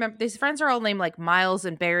 I can't remember. His friends are all named like Miles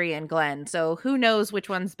and Barry and Glenn. So who knows which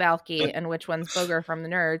one's Balky and which one's Booger from the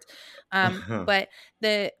Nerds? But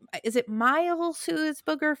is it Miles who is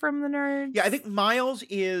Booger from the Nerds? Yeah, I think Miles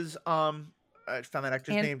is I found that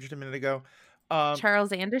actor's name just a minute ago.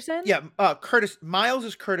 Charles Anderson? Yeah, Curtis. Miles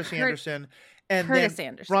is Curtis Anderson, and Curtis then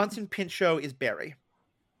Anderson. Bronson Pinchot is Barry.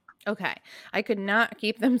 Okay, I could not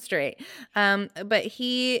keep them straight. But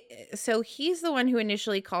he's the one who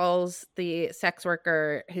initially calls the sex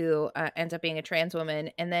worker who ends up being a trans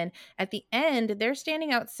woman, and then at the end they're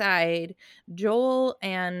standing outside. Joel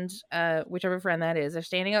and whichever friend that is, they're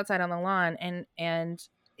standing outside on the lawn, and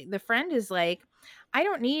the friend is like, I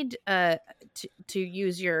don't need to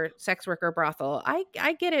use your sex worker brothel.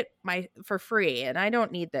 I get it for free, and I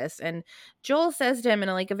don't need this. And Joel says to him in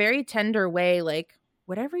a very tender way, like,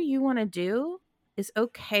 whatever you want to do is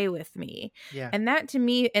okay with me. Yeah. And that to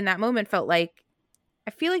me in that moment felt like,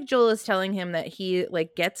 I feel like Joel is telling him that he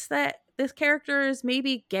gets that this character is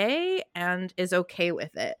maybe gay and is okay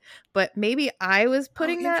with it. But maybe I was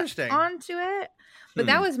putting that onto it. But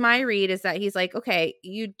that was my read, is that he's like, okay,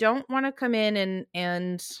 you don't want to come in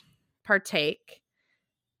and partake,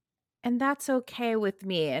 and that's okay with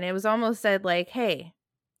me. And it was almost said like, hey,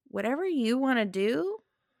 whatever you want to do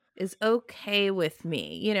is okay with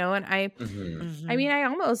me, and I mean, I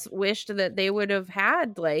almost wished that they would have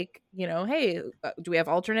had hey, do we have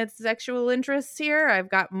alternate sexual interests here? I've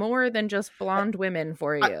got more than just blonde women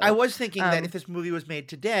for you. I was thinking that if this movie was made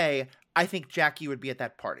today, I think Jackie would be at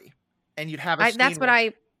that party. And you'd have a scene that's what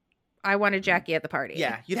I wanted Jackie at the party.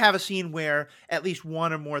 Yeah, you'd have a scene where at least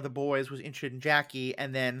one or more of the boys was interested in Jackie,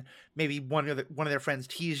 and then maybe one of their friends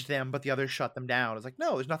teased them, but the others shut them down. It's like,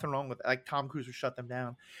 no, there's nothing wrong with it. Like Tom Cruise would shut them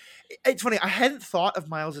down. It's funny. I hadn't thought of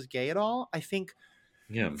Miles as gay at all. I think,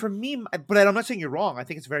 for me, but I'm not saying you're wrong. I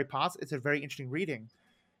think it's very positive. It's a very interesting reading.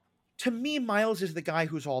 To me, Miles is the guy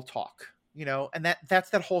who's all talk. And that's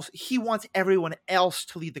that whole, he wants everyone else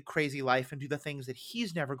to lead the crazy life and do the things that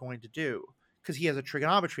he's never going to do, because he has a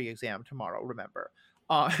trigonometry exam tomorrow, remember,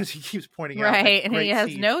 as he keeps pointing out. Right, and he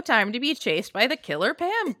has no time to be chased by the killer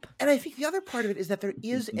pimp. And I think the other part of it is that there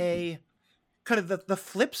is a kind of the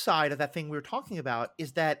flip side of that thing we were talking about,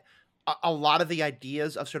 is that a lot of the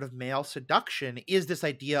ideas of sort of male seduction is this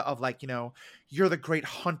idea of you're the great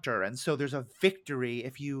hunter, and so there's a victory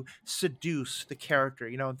if you seduce the character,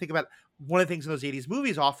 and think about one of the things in those 80s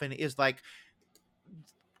movies often is the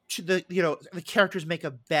characters make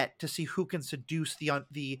a bet to see who can seduce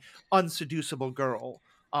the unseducible girl,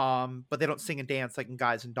 but they don't sing and dance like in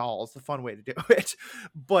Guys and Dolls, the fun way to do it.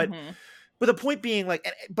 But the point being,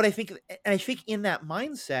 but I think in that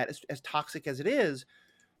mindset, as toxic as it is,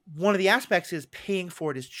 one of the aspects is paying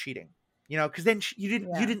for it is cheating, because then you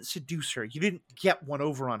didn't seduce her, you didn't get one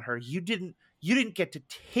over on her, you didn't get to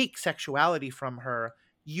take sexuality from her.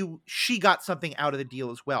 She got something out of the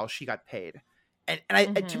deal as well. She got paid.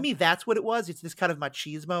 And to me, that's what it was. It's this kind of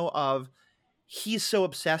machismo of, he's so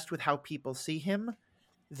obsessed with how people see him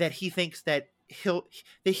that he thinks that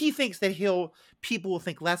people will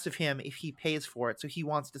think less of him if he pays for it. So he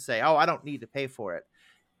wants to say, oh, I don't need to pay for it.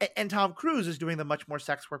 And Tom Cruise is doing the much more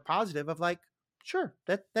sex work positive of sure,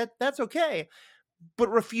 that's okay.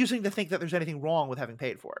 but refusing to think that there's anything wrong with having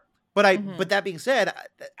paid for it. But that being said,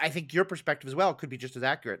 I think your perspective as well could be just as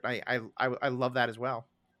accurate. I love that as well.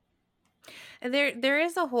 There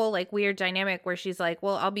is a whole like weird dynamic where she's like,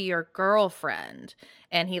 well, I'll be your girlfriend,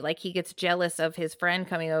 and he gets jealous of his friend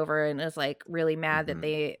coming over and is like really mad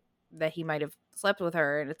that he might have slept with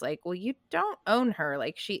her, and it's like, well, you don't own her,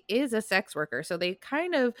 like she is a sex worker. So they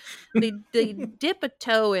kind of they dip a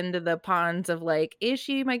toe into the ponds of like, is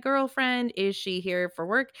she my girlfriend, is she here for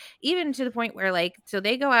work, even to the point where like, so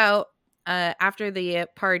they go out after the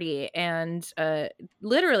party and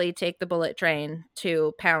literally take the bullet train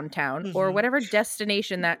to Pound Town or whatever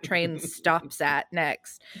destination that train stops at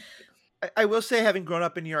next. I will say, having grown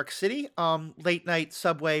up in New York City, late night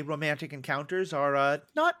subway romantic encounters are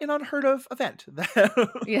not an unheard of event.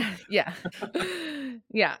 yeah.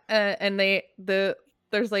 And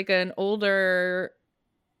there's like an older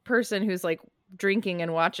person who's like drinking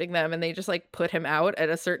and watching them, and they just like put him out at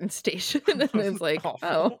a certain station, and it's like,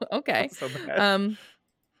 oh, okay. So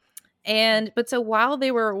bad. But so while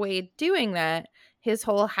they were away doing that, his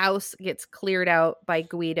whole house gets cleared out by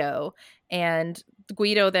Guido, and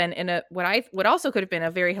Guido then in what also could have been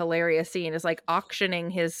a very hilarious scene is like auctioning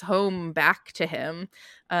his home back to him,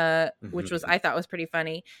 which I thought was pretty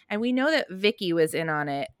funny. And we know that Vicky was in on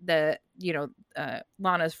it,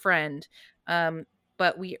 Lana's friend,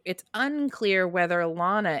 but it's unclear whether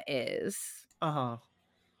Lana is.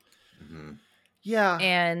 Yeah.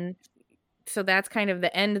 And so that's kind of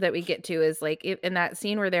the end that we get to, is like in that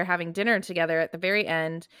scene where they're having dinner together at the very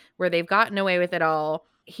end, where they've gotten away with it all.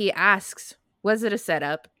 He asks, was it a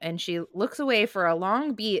setup? And she looks away for a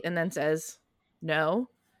long beat and then says, no.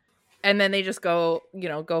 And then they just go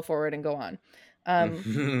forward and go on.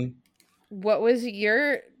 What was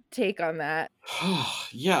your take on that?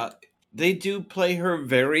 Yeah, they do play her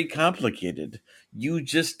very complicated. You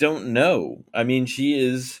just don't know. I mean, she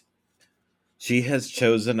has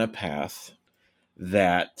chosen a path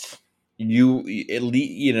that she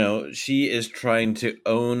is trying to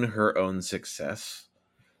own her own success,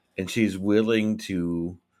 and she's willing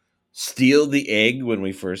to steal the egg when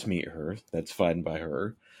we first meet her. That's fine by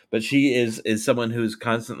her, but she is someone who's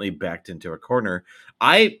constantly backed into a corner.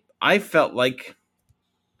 I felt like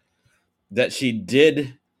that she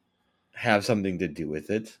did have something to do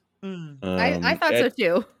with it. I thought so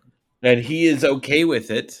too. And he is okay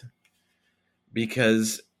with it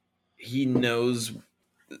because he knows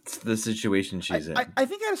the situation she's in. I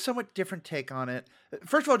think I had a somewhat different take on it.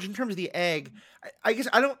 First of all, in terms of the egg, I guess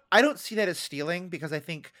I don't see that as stealing, because I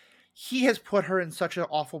think he has put her in such an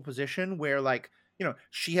awful position where, like,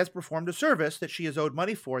 she has performed a service that she is owed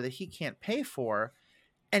money for that he can't pay for.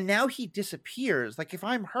 And now he disappears. Like, if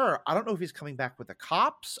I'm her, I don't know if he's coming back with the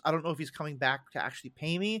cops. I don't know if he's coming back to actually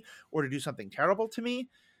pay me or to do something terrible to me.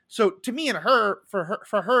 So to me and her,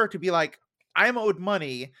 for her to be like, I'm owed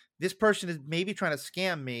money, this person is maybe trying to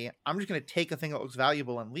scam me, I'm just going to take a thing that looks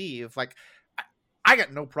valuable and leave. Like, I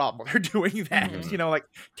got no problem with her doing that. Like,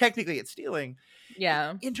 technically it's stealing.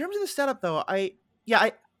 Yeah. In terms of the setup, though, I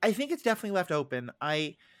think it's definitely left open.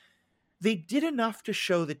 They did enough to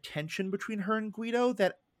show the tension between her and Guido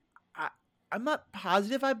that I'm not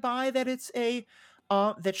positive I buy that it's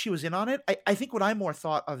that she was in on it. I think what I more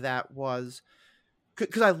thought of that was,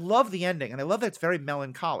 because I love the ending, and I love that it's very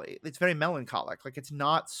melancholy. It's very melancholic. Like, it's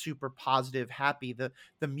not super positive, happy. The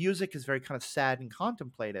music is very kind of sad and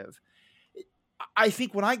contemplative. I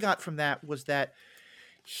think what I got from that was that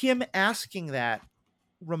him asking that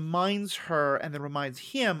reminds her and then reminds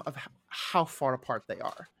him of how far apart they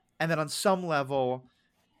are. And then on some level,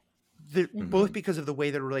 both because of the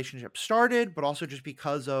way the relationship started, but also just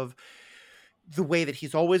because of the way that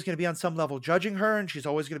he's always going to be on some level judging her, and she's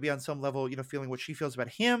always going to be on some level, feeling what she feels about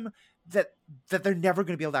him, that they're never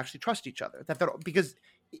going to be able to actually trust each other. Because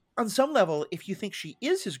on some level, if you think she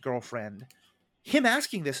is his girlfriend, him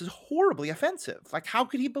asking this is horribly offensive. Like, how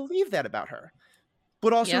could he believe that about her?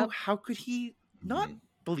 But also, how could he not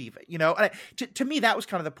believe it? And to me, that was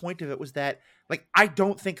kind of the point of it, was that, like, I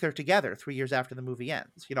don't think they're together 3 years after the movie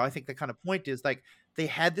ends. I think the kind of point is, like, they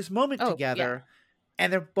had this moment together,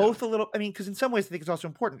 and they're both a little, because in some ways I think it's also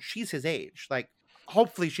important. She's his age. Like,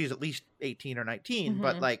 hopefully she's at least 18 or 19,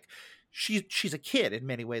 but like, she's a kid in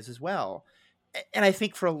many ways as well. And I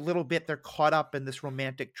think for a little bit, they're caught up in this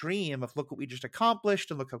romantic dream of, look what we just accomplished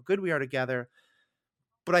and look how good we are together.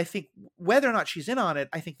 But I think whether or not she's in on it,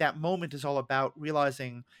 I think that moment is all about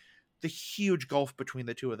realizing the huge gulf between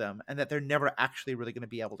the two of them, and that they're never actually really going to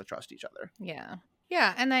be able to trust each other. Yeah.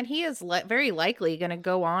 Yeah. And that he is very likely going to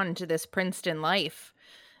go on to this Princeton life,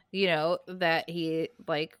 that he,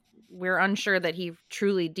 like, we're unsure that he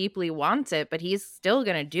truly deeply wants it, but he's still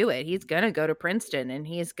going to do it. He's going to go to Princeton and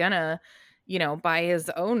he's going to, buy his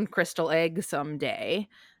own crystal egg someday.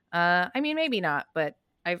 I mean, maybe not, but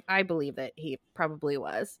I believe that he probably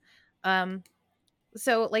was.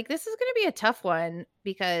 So like, this is going to be a tough one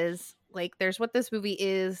because like, there's what this movie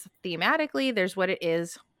is thematically. There's what it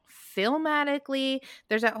is filmatically.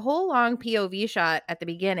 There's that whole long POV shot at the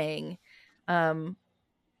beginning.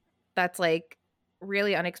 That's like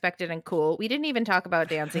really unexpected and cool. We didn't even talk about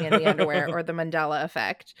dancing in the underwear or the Mandela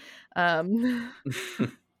effect.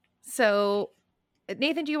 So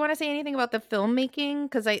Nathan, do you want to say anything about the filmmaking?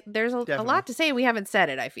 Because there's a lot to say. We haven't said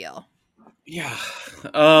it, I feel. Yeah.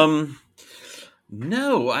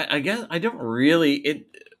 No, I guess I don't really.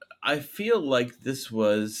 I feel like this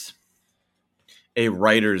was a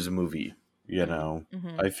writer's movie,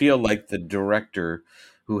 Mm-hmm. I feel like the director,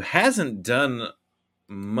 who hasn't done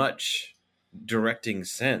much directing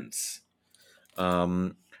since,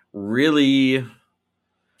 really,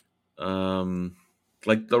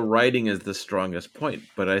 like the writing is the strongest point,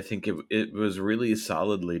 but I think it was really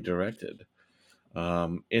solidly directed.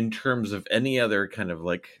 In terms of any other kind of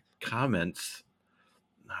like comments,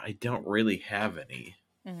 I don't really have any.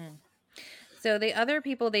 Mm-hmm. So the other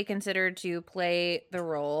people they considered to play the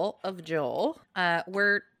role of Joel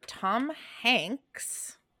were Tom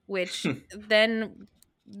Hanks, which then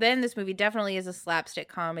this movie definitely is a slapstick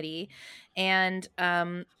comedy, and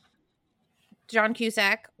John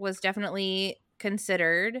Cusack was definitely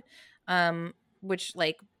considered, which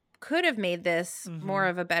like could have made this more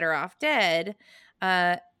of a Better Off Dead,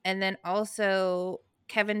 and then also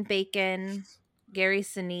Kevin Bacon, Gary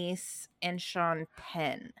Sinise, and Sean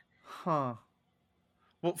Penn. Huh.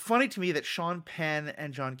 Well, funny to me that Sean Penn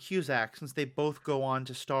and John Cusack, since they both go on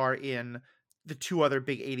to star in the two other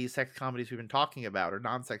big 80s sex comedies we've been talking about, or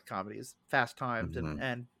non-sex comedies, Fast Times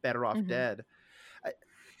and Better Off Dead.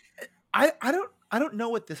 I don't know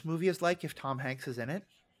what this movie is like if Tom Hanks is in it,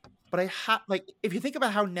 but if you think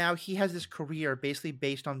about how now he has this career basically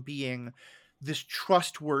based on being this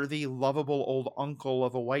trustworthy, lovable old uncle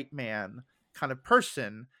of a white man kind of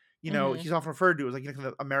person. He's often referred to as like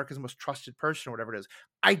America's most trusted person or whatever it is.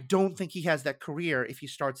 I don't think he has that career if he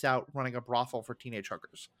starts out running a brothel for teenage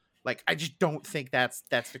hookers. Like, I just don't think that's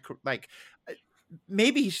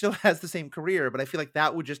maybe he still has the same career, but I feel like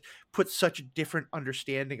that would just put such a different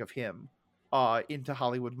understanding of him into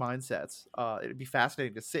Hollywood mindsets. It'd be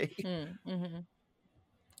fascinating to see.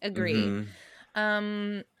 Agreed.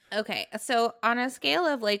 Okay, so on a scale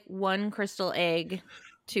of like 1 crystal egg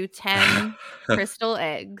to 10 crystal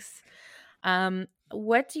eggs,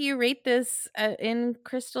 what do you rate this in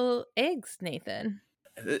crystal eggs, Nathan?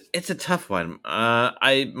 It's a tough one.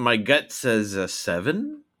 My gut says a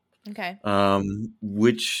 7. Okay.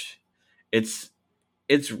 Which it's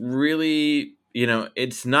really,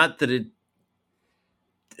 it's not that it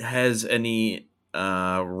has any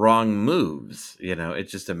wrong moves,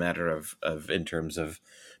 it's just a matter of in terms of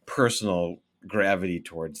personal gravity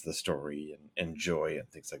towards the story and joy and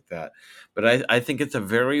things like that. But I think it's a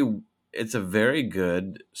very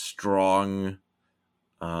good, strong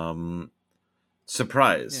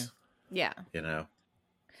surprise. Yeah.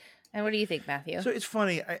 And what do you think, Matthew? So it's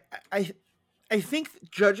funny. I think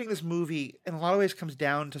judging this movie in a lot of ways comes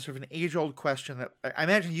down to sort of an age-old question that I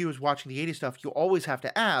imagine you, as watching the 80s stuff, you always have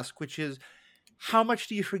to ask, which is, how much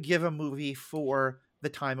do you forgive a movie for the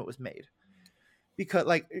time it was made? Because,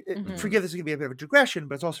 forgive this is going to be a bit of a digression,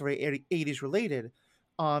 but it's also very 80s related.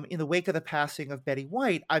 In the wake of the passing of Betty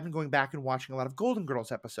White, I've been going back and watching a lot of Golden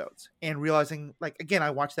Girls episodes and realizing, again,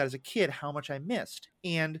 I watched that as a kid, how much I missed.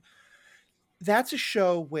 And that's a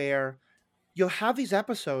show where you'll have these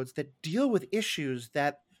episodes that deal with issues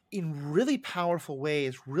that in really powerful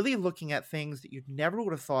ways, really looking at things that you never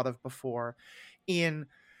would have thought of before. It's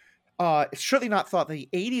certainly not thought that the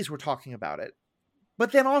 80s were talking about it,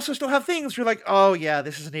 but then also still have things where you're like, oh yeah,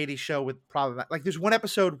 this is an 80s show with problem. Like there's one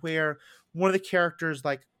episode where one of the characters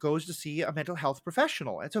goes to see a mental health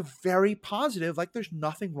professional. It's a very positive, there's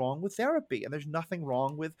nothing wrong with therapy and there's nothing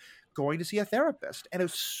wrong with going to see a therapist. And it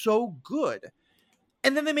was so good.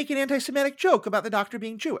 And then they make an anti-Semitic joke about the doctor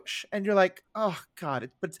being Jewish. And you're like, oh God.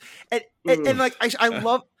 I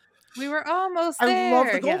love... We were almost there. I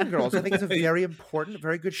love the Golden Girls. I think it's a very important,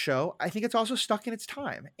 very good show. I think it's also stuck in its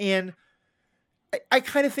time. And I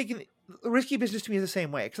kind of think Risky Business to me is the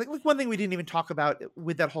same way. Because one thing we didn't even talk about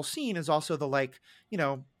with that whole scene is also the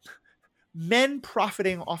men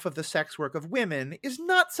profiting off of the sex work of women is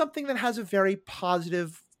not something that has a very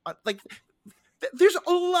positive, there's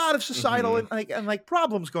a lot of societal and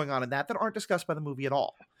problems going on in that aren't discussed by the movie at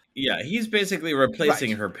all. Yeah, he's basically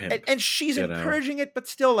replacing Right. her pimp. And she's you know? encouraging it, but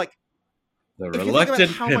still, like, The if you think about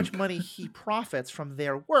reluctant how pimp. much money he profits from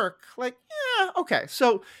their work, like, yeah, okay.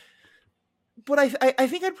 So, but I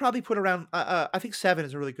think I'd probably put around, I think 7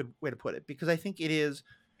 is a really good way to put it, because I think it's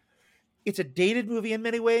a dated movie in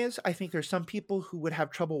many ways. I think there's some people who would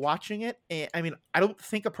have trouble watching it. And, I mean, I don't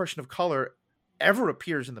think a person of color ever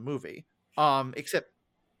appears in the movie, except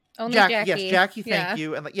Only Jackie. Jackie. Yes, Jackie. Yeah. Thank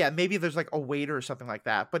you. And like, yeah, maybe there's like a waiter or something like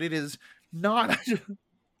that, but it is not.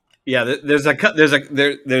 Yeah,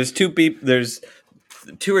 there's 2 people. There's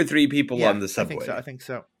 2 or 3 people on the subway. I think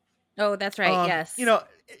so. Oh, that's right. Yes. You know,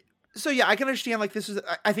 so yeah, I can understand, like, this is,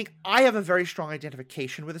 I think I have a very strong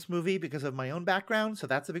identification with this movie because of my own background. So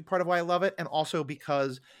that's a big part of why I love it. And also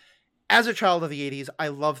because as a child of the 80s, I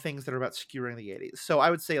love things that are about skewering the 80s. So I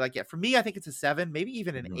would say, like, yeah, for me, I think it's a 7, maybe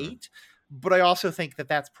even an 8. But I also think that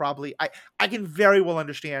that's probably, I can very well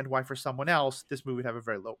understand why for someone else, this movie would have a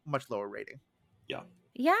very much lower rating. Yeah.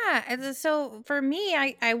 Yeah, and so for me,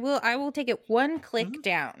 I will take it 1 click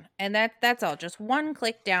down, and that's all, just 1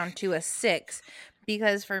 click down to a 6,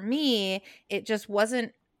 because for me it just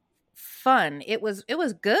wasn't fun. It was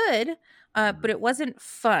good, but it wasn't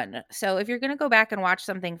fun. So if you're gonna go back and watch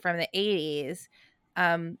something from the 80s,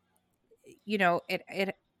 you know,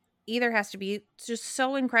 it either has to be just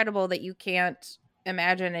so incredible that you can't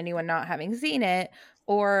imagine anyone not having seen it,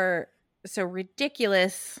 or so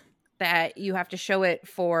ridiculous that you have to show it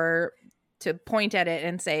to point at it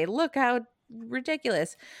and say, look how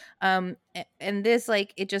ridiculous. And this,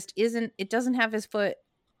 like, it just isn't, it doesn't have his foot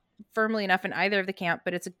firmly enough in either of the camp,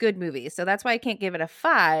 but it's a good movie. So that's why I can't give it a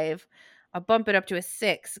 5. I'll bump it up to a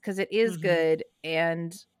 6 because it is good.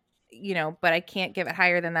 And, you know, but I can't give it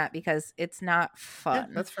higher than that because it's not fun.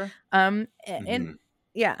 Yeah, that's fair. And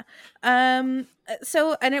yeah.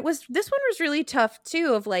 So, and this one was really tough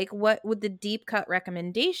too, of like, what would the deep cut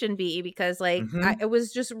recommendation be? Because like, it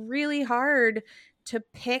was just really hard to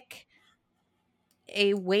pick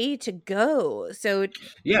a way to go. So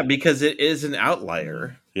yeah, because it is an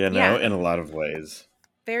outlier, you know, in a lot of ways.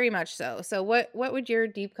 Very much so. So what would your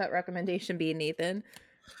deep cut recommendation be, Nathan?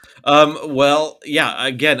 Well, yeah,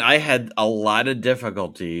 again, I had a lot of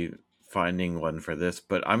difficulty finding one for this,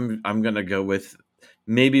 but I'm going to go with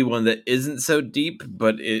maybe one that isn't so deep,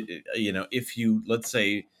 but it, you know, if you, let's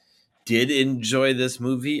say, did enjoy this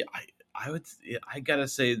movie, I gotta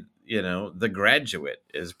say, you know, The Graduate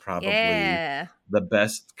is probably the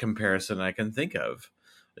best comparison I can think of.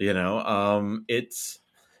 You know, it's,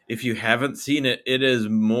 if you haven't seen it, it is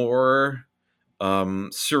more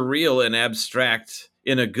surreal and abstract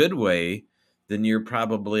in a good way than you're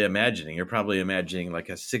probably imagining. You're probably imagining like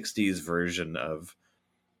a 60s version of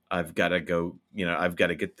I've got to go, you know, I've got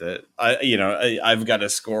to get I've got to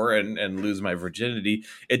score and lose my virginity.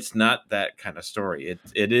 It's not that kind of story.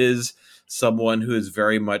 It is someone who is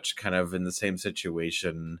very much kind of in the same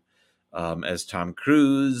situation as Tom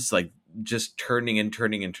Cruise, like just turning in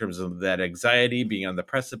terms of that anxiety, being on the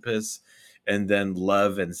precipice, and then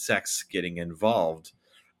love and sex getting involved.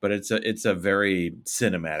 But it's a very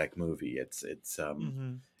cinematic movie. It's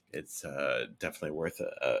definitely worth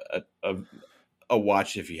a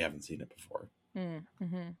watch if you haven't seen it before.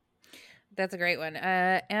 That's a great one.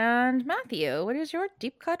 And Matthew, what is your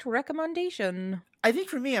deep cut recommendation? I think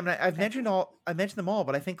for me, I mean, I've mentioned them all,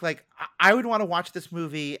 but I think like I would want to watch this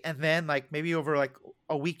movie and then like maybe over like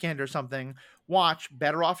a weekend or something, watch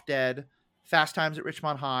Better Off Dead, Fast Times at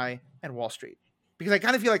Ridgemont High, and Wall Street, because I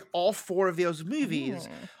kind of feel like all 4 of those movies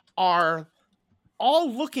are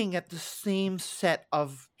all looking at the same set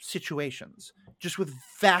of situations, just with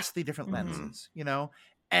vastly different lenses, you know?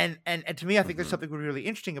 And to me, I think there's something really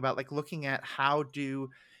interesting about like looking at how do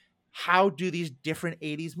these different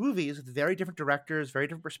 80s movies with very different directors, very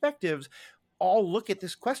different perspectives, all look at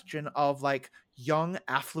this question of like young,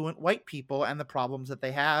 affluent white people and the problems that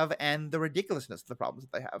they have and the ridiculousness of the problems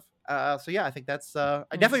that they have. So yeah, I think that's,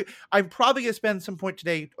 I'm probably going to spend some point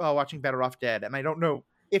today watching Better Off Dead. And I don't know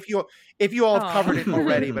if you all have covered it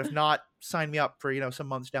already, but if not, sign me up for, you know, some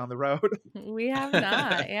months down the road. We have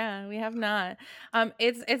not. Yeah, we have not.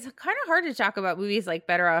 It's kind of hard to talk about movies like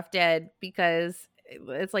Better Off Dead because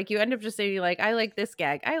it's like you end up just saying like, I like this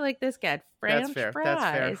gag, I like this gag. French fries.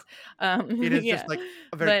 That's fair. It is just like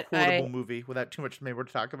a very quotable movie without too much maybe to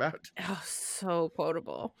talk about. Oh, so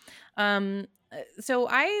quotable. So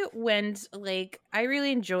I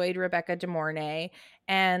really enjoyed Rebecca De Mornay,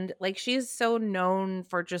 and like she's so known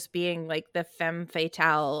for just being like the femme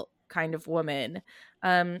fatale kind of woman.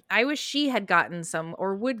 I wish she had gotten some,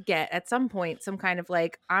 or would get at some point, some kind of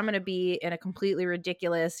like, I'm going to be in a completely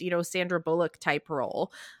ridiculous, Sandra Bullock type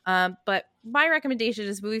role. But my recommendation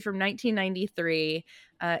is a movie from 1993.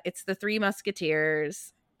 It's The Three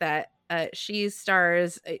Musketeers that she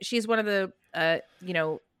stars. She's one of the,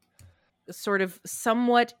 sort of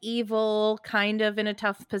somewhat evil, kind of in a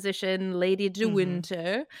tough position, Lady de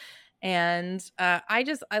Winter. And I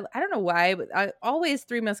don't know why, but always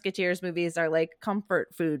Three Musketeers movies are like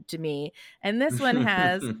comfort food to me. And this one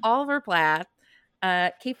has Oliver Platt,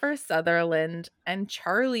 Kiefer Sutherland, and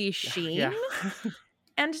Charlie Sheen,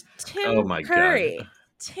 and Tim Curry. God.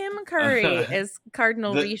 Tim Curry is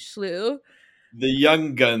Cardinal Richelieu. The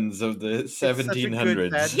young guns of the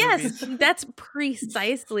 1700s. Yes, that's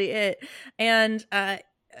precisely it. And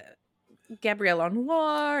Gabrielle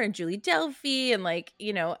Anwar and Julie Delpy, and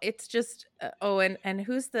it's just and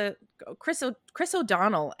who's the Chris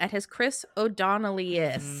O'Donnell at his Chris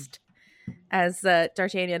O'Donnelliest as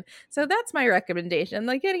D'Artagnan. So that's my recommendation.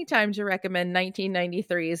 Like, any time to recommend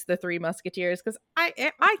 1993's The Three Musketeers, because I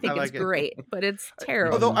think it's great, but it's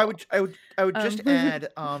terrible. Although I would just add,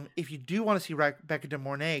 if you do want to see Rebecca De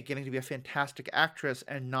Mornay getting to be a fantastic actress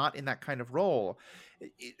and not in that kind of role,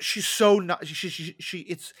 she's so not.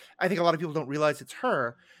 It's. I think a lot of people don't realize it's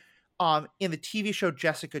her. In the TV show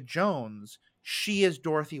Jessica Jones, she is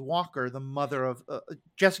Dorothy Walker, the mother of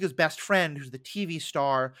Jessica's best friend, who's the TV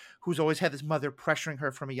star, who's always had this mother pressuring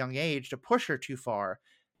her from a young age to push her too far.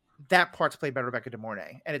 That part's played by Rebecca De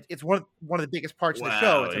Mornay, and it's one of the biggest parts of the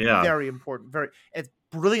show. It's very important, it's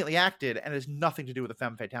brilliantly acted, and it has nothing to do with the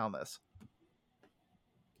femme fatale in this.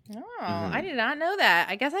 Oh, I did not know that.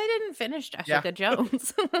 I guess I didn't finish Jessica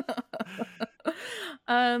Jones.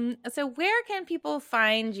 So where can people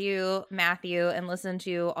find you, Matthew, and listen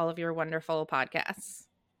to all of your wonderful podcasts?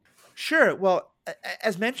 Sure. Well,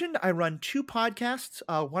 as mentioned, I run two podcasts.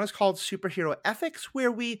 One is called Superhero Ethics,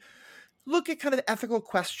 where we look at kind of ethical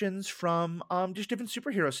questions from just different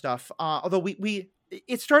superhero stuff. Although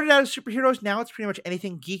it started out as superheroes, now it's pretty much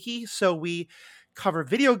anything geeky. So we cover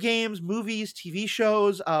video games, movies, TV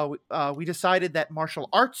shows. We decided that martial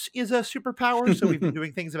arts is a superpower, so we've been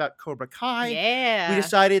doing things about Cobra Kai. Yeah. We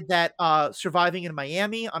decided that surviving in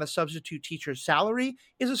Miami on a substitute teacher's salary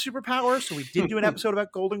is a superpower, so we did do an episode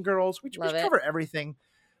about Golden Girls. We cover everything,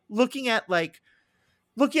 looking at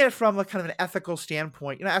it from a kind of an ethical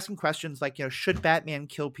standpoint. Asking questions like, should Batman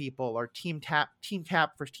kill people, or Team Cap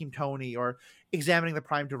versus Team Tony, or examining the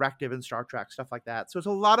Prime Directive in Star Trek, stuff like that. So it's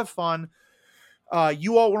a lot of fun.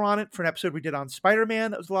 You all were on it for an episode we did on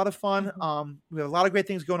Spider-Man. That was a lot of fun. We have a lot of great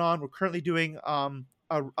things going on. We're currently doing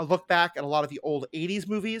a look back at a lot of the old 80s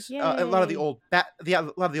movies, a lot of the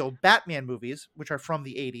old Batman movies, which are from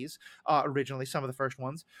the 80s originally, some of the first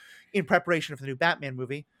ones, in preparation for the new Batman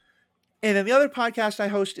movie. And then the other podcast I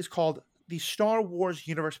host is called the Star Wars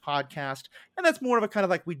Universe Podcast, and that's more of a kind of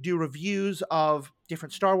like, we do reviews of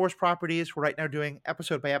different Star Wars properties. We're right now doing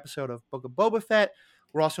episode by episode of Book of Boba Fett.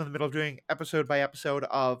 We're also in the middle of doing episode by episode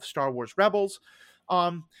of Star Wars Rebels.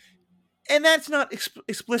 And that's not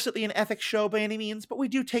explicitly an ethics show by any means, but we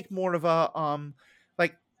do take more of a,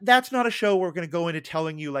 that's not a show where we're going to go into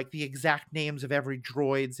telling you like the exact names of every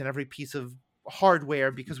droids and every piece of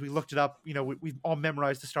hardware because we looked it up. We've all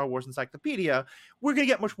memorized the Star Wars encyclopedia. We're going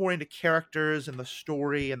to get much more into characters and the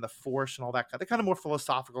story and the Force and all that the kind of more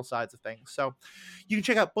philosophical sides of things. So you can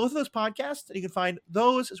check out both of those podcasts, and you can find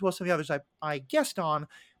those as well as some of the others I guest on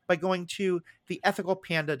by going to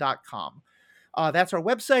theethicalpanda.com. That's our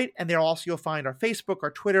website, and there also you'll find our Facebook,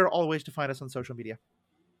 our Twitter, all the ways to find us on social media.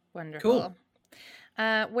 Wonderful. Cool.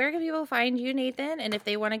 Where can people find you, Nathan? And if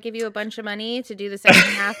they want to give you a bunch of money to do the second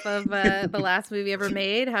half of the last movie ever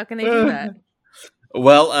made, how can they do that?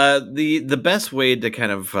 Well, the best way to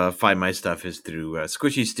kind of find my stuff is through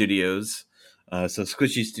Squishy Studios. So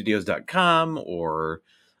squishystudios.com or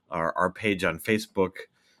our page on Facebook,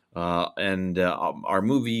 and our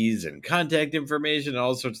movies and contact information,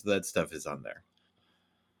 all sorts of that stuff is on there.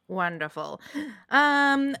 Wonderful.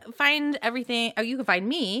 Find everything. You can find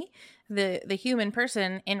me, the human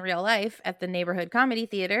person in real life, at the Neighborhood Comedy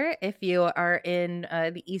Theater if you are in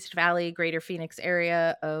the East Valley, Greater Phoenix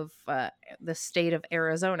area of the state of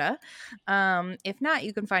Arizona. If not,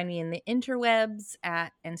 you can find me in the interwebs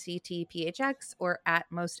at NCTPHX or at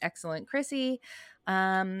Most Excellent Chrissy.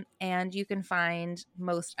 And you can find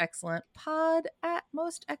Most Excellent Pod at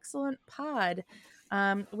Most Excellent Pod.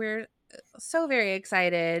 We're so very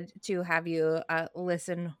excited to have you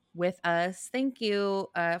listen with us. Thank you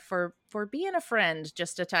for being a friend,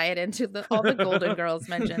 just to tie it into all the Golden Girls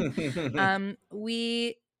mentioned.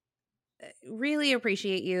 We really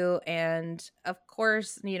appreciate you. And of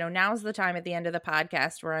course, now's the time at the end of the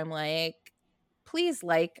podcast where I'm like, please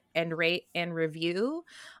like and rate and review.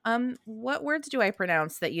 What words do I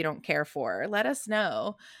pronounce that you don't care for? Let us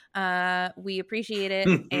know. We appreciate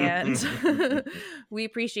it, and we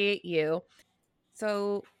appreciate you.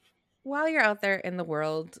 So while you're out there in the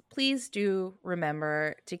world, please do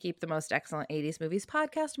remember to keep the Most Excellent 80s Movies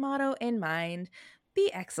podcast motto in mind.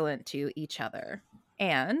 Be excellent to each other.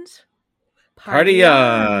 And party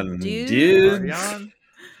on, dudes. Party on.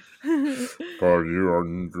 Party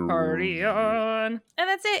on, dudes. Party on. And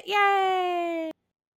that's it. Yay!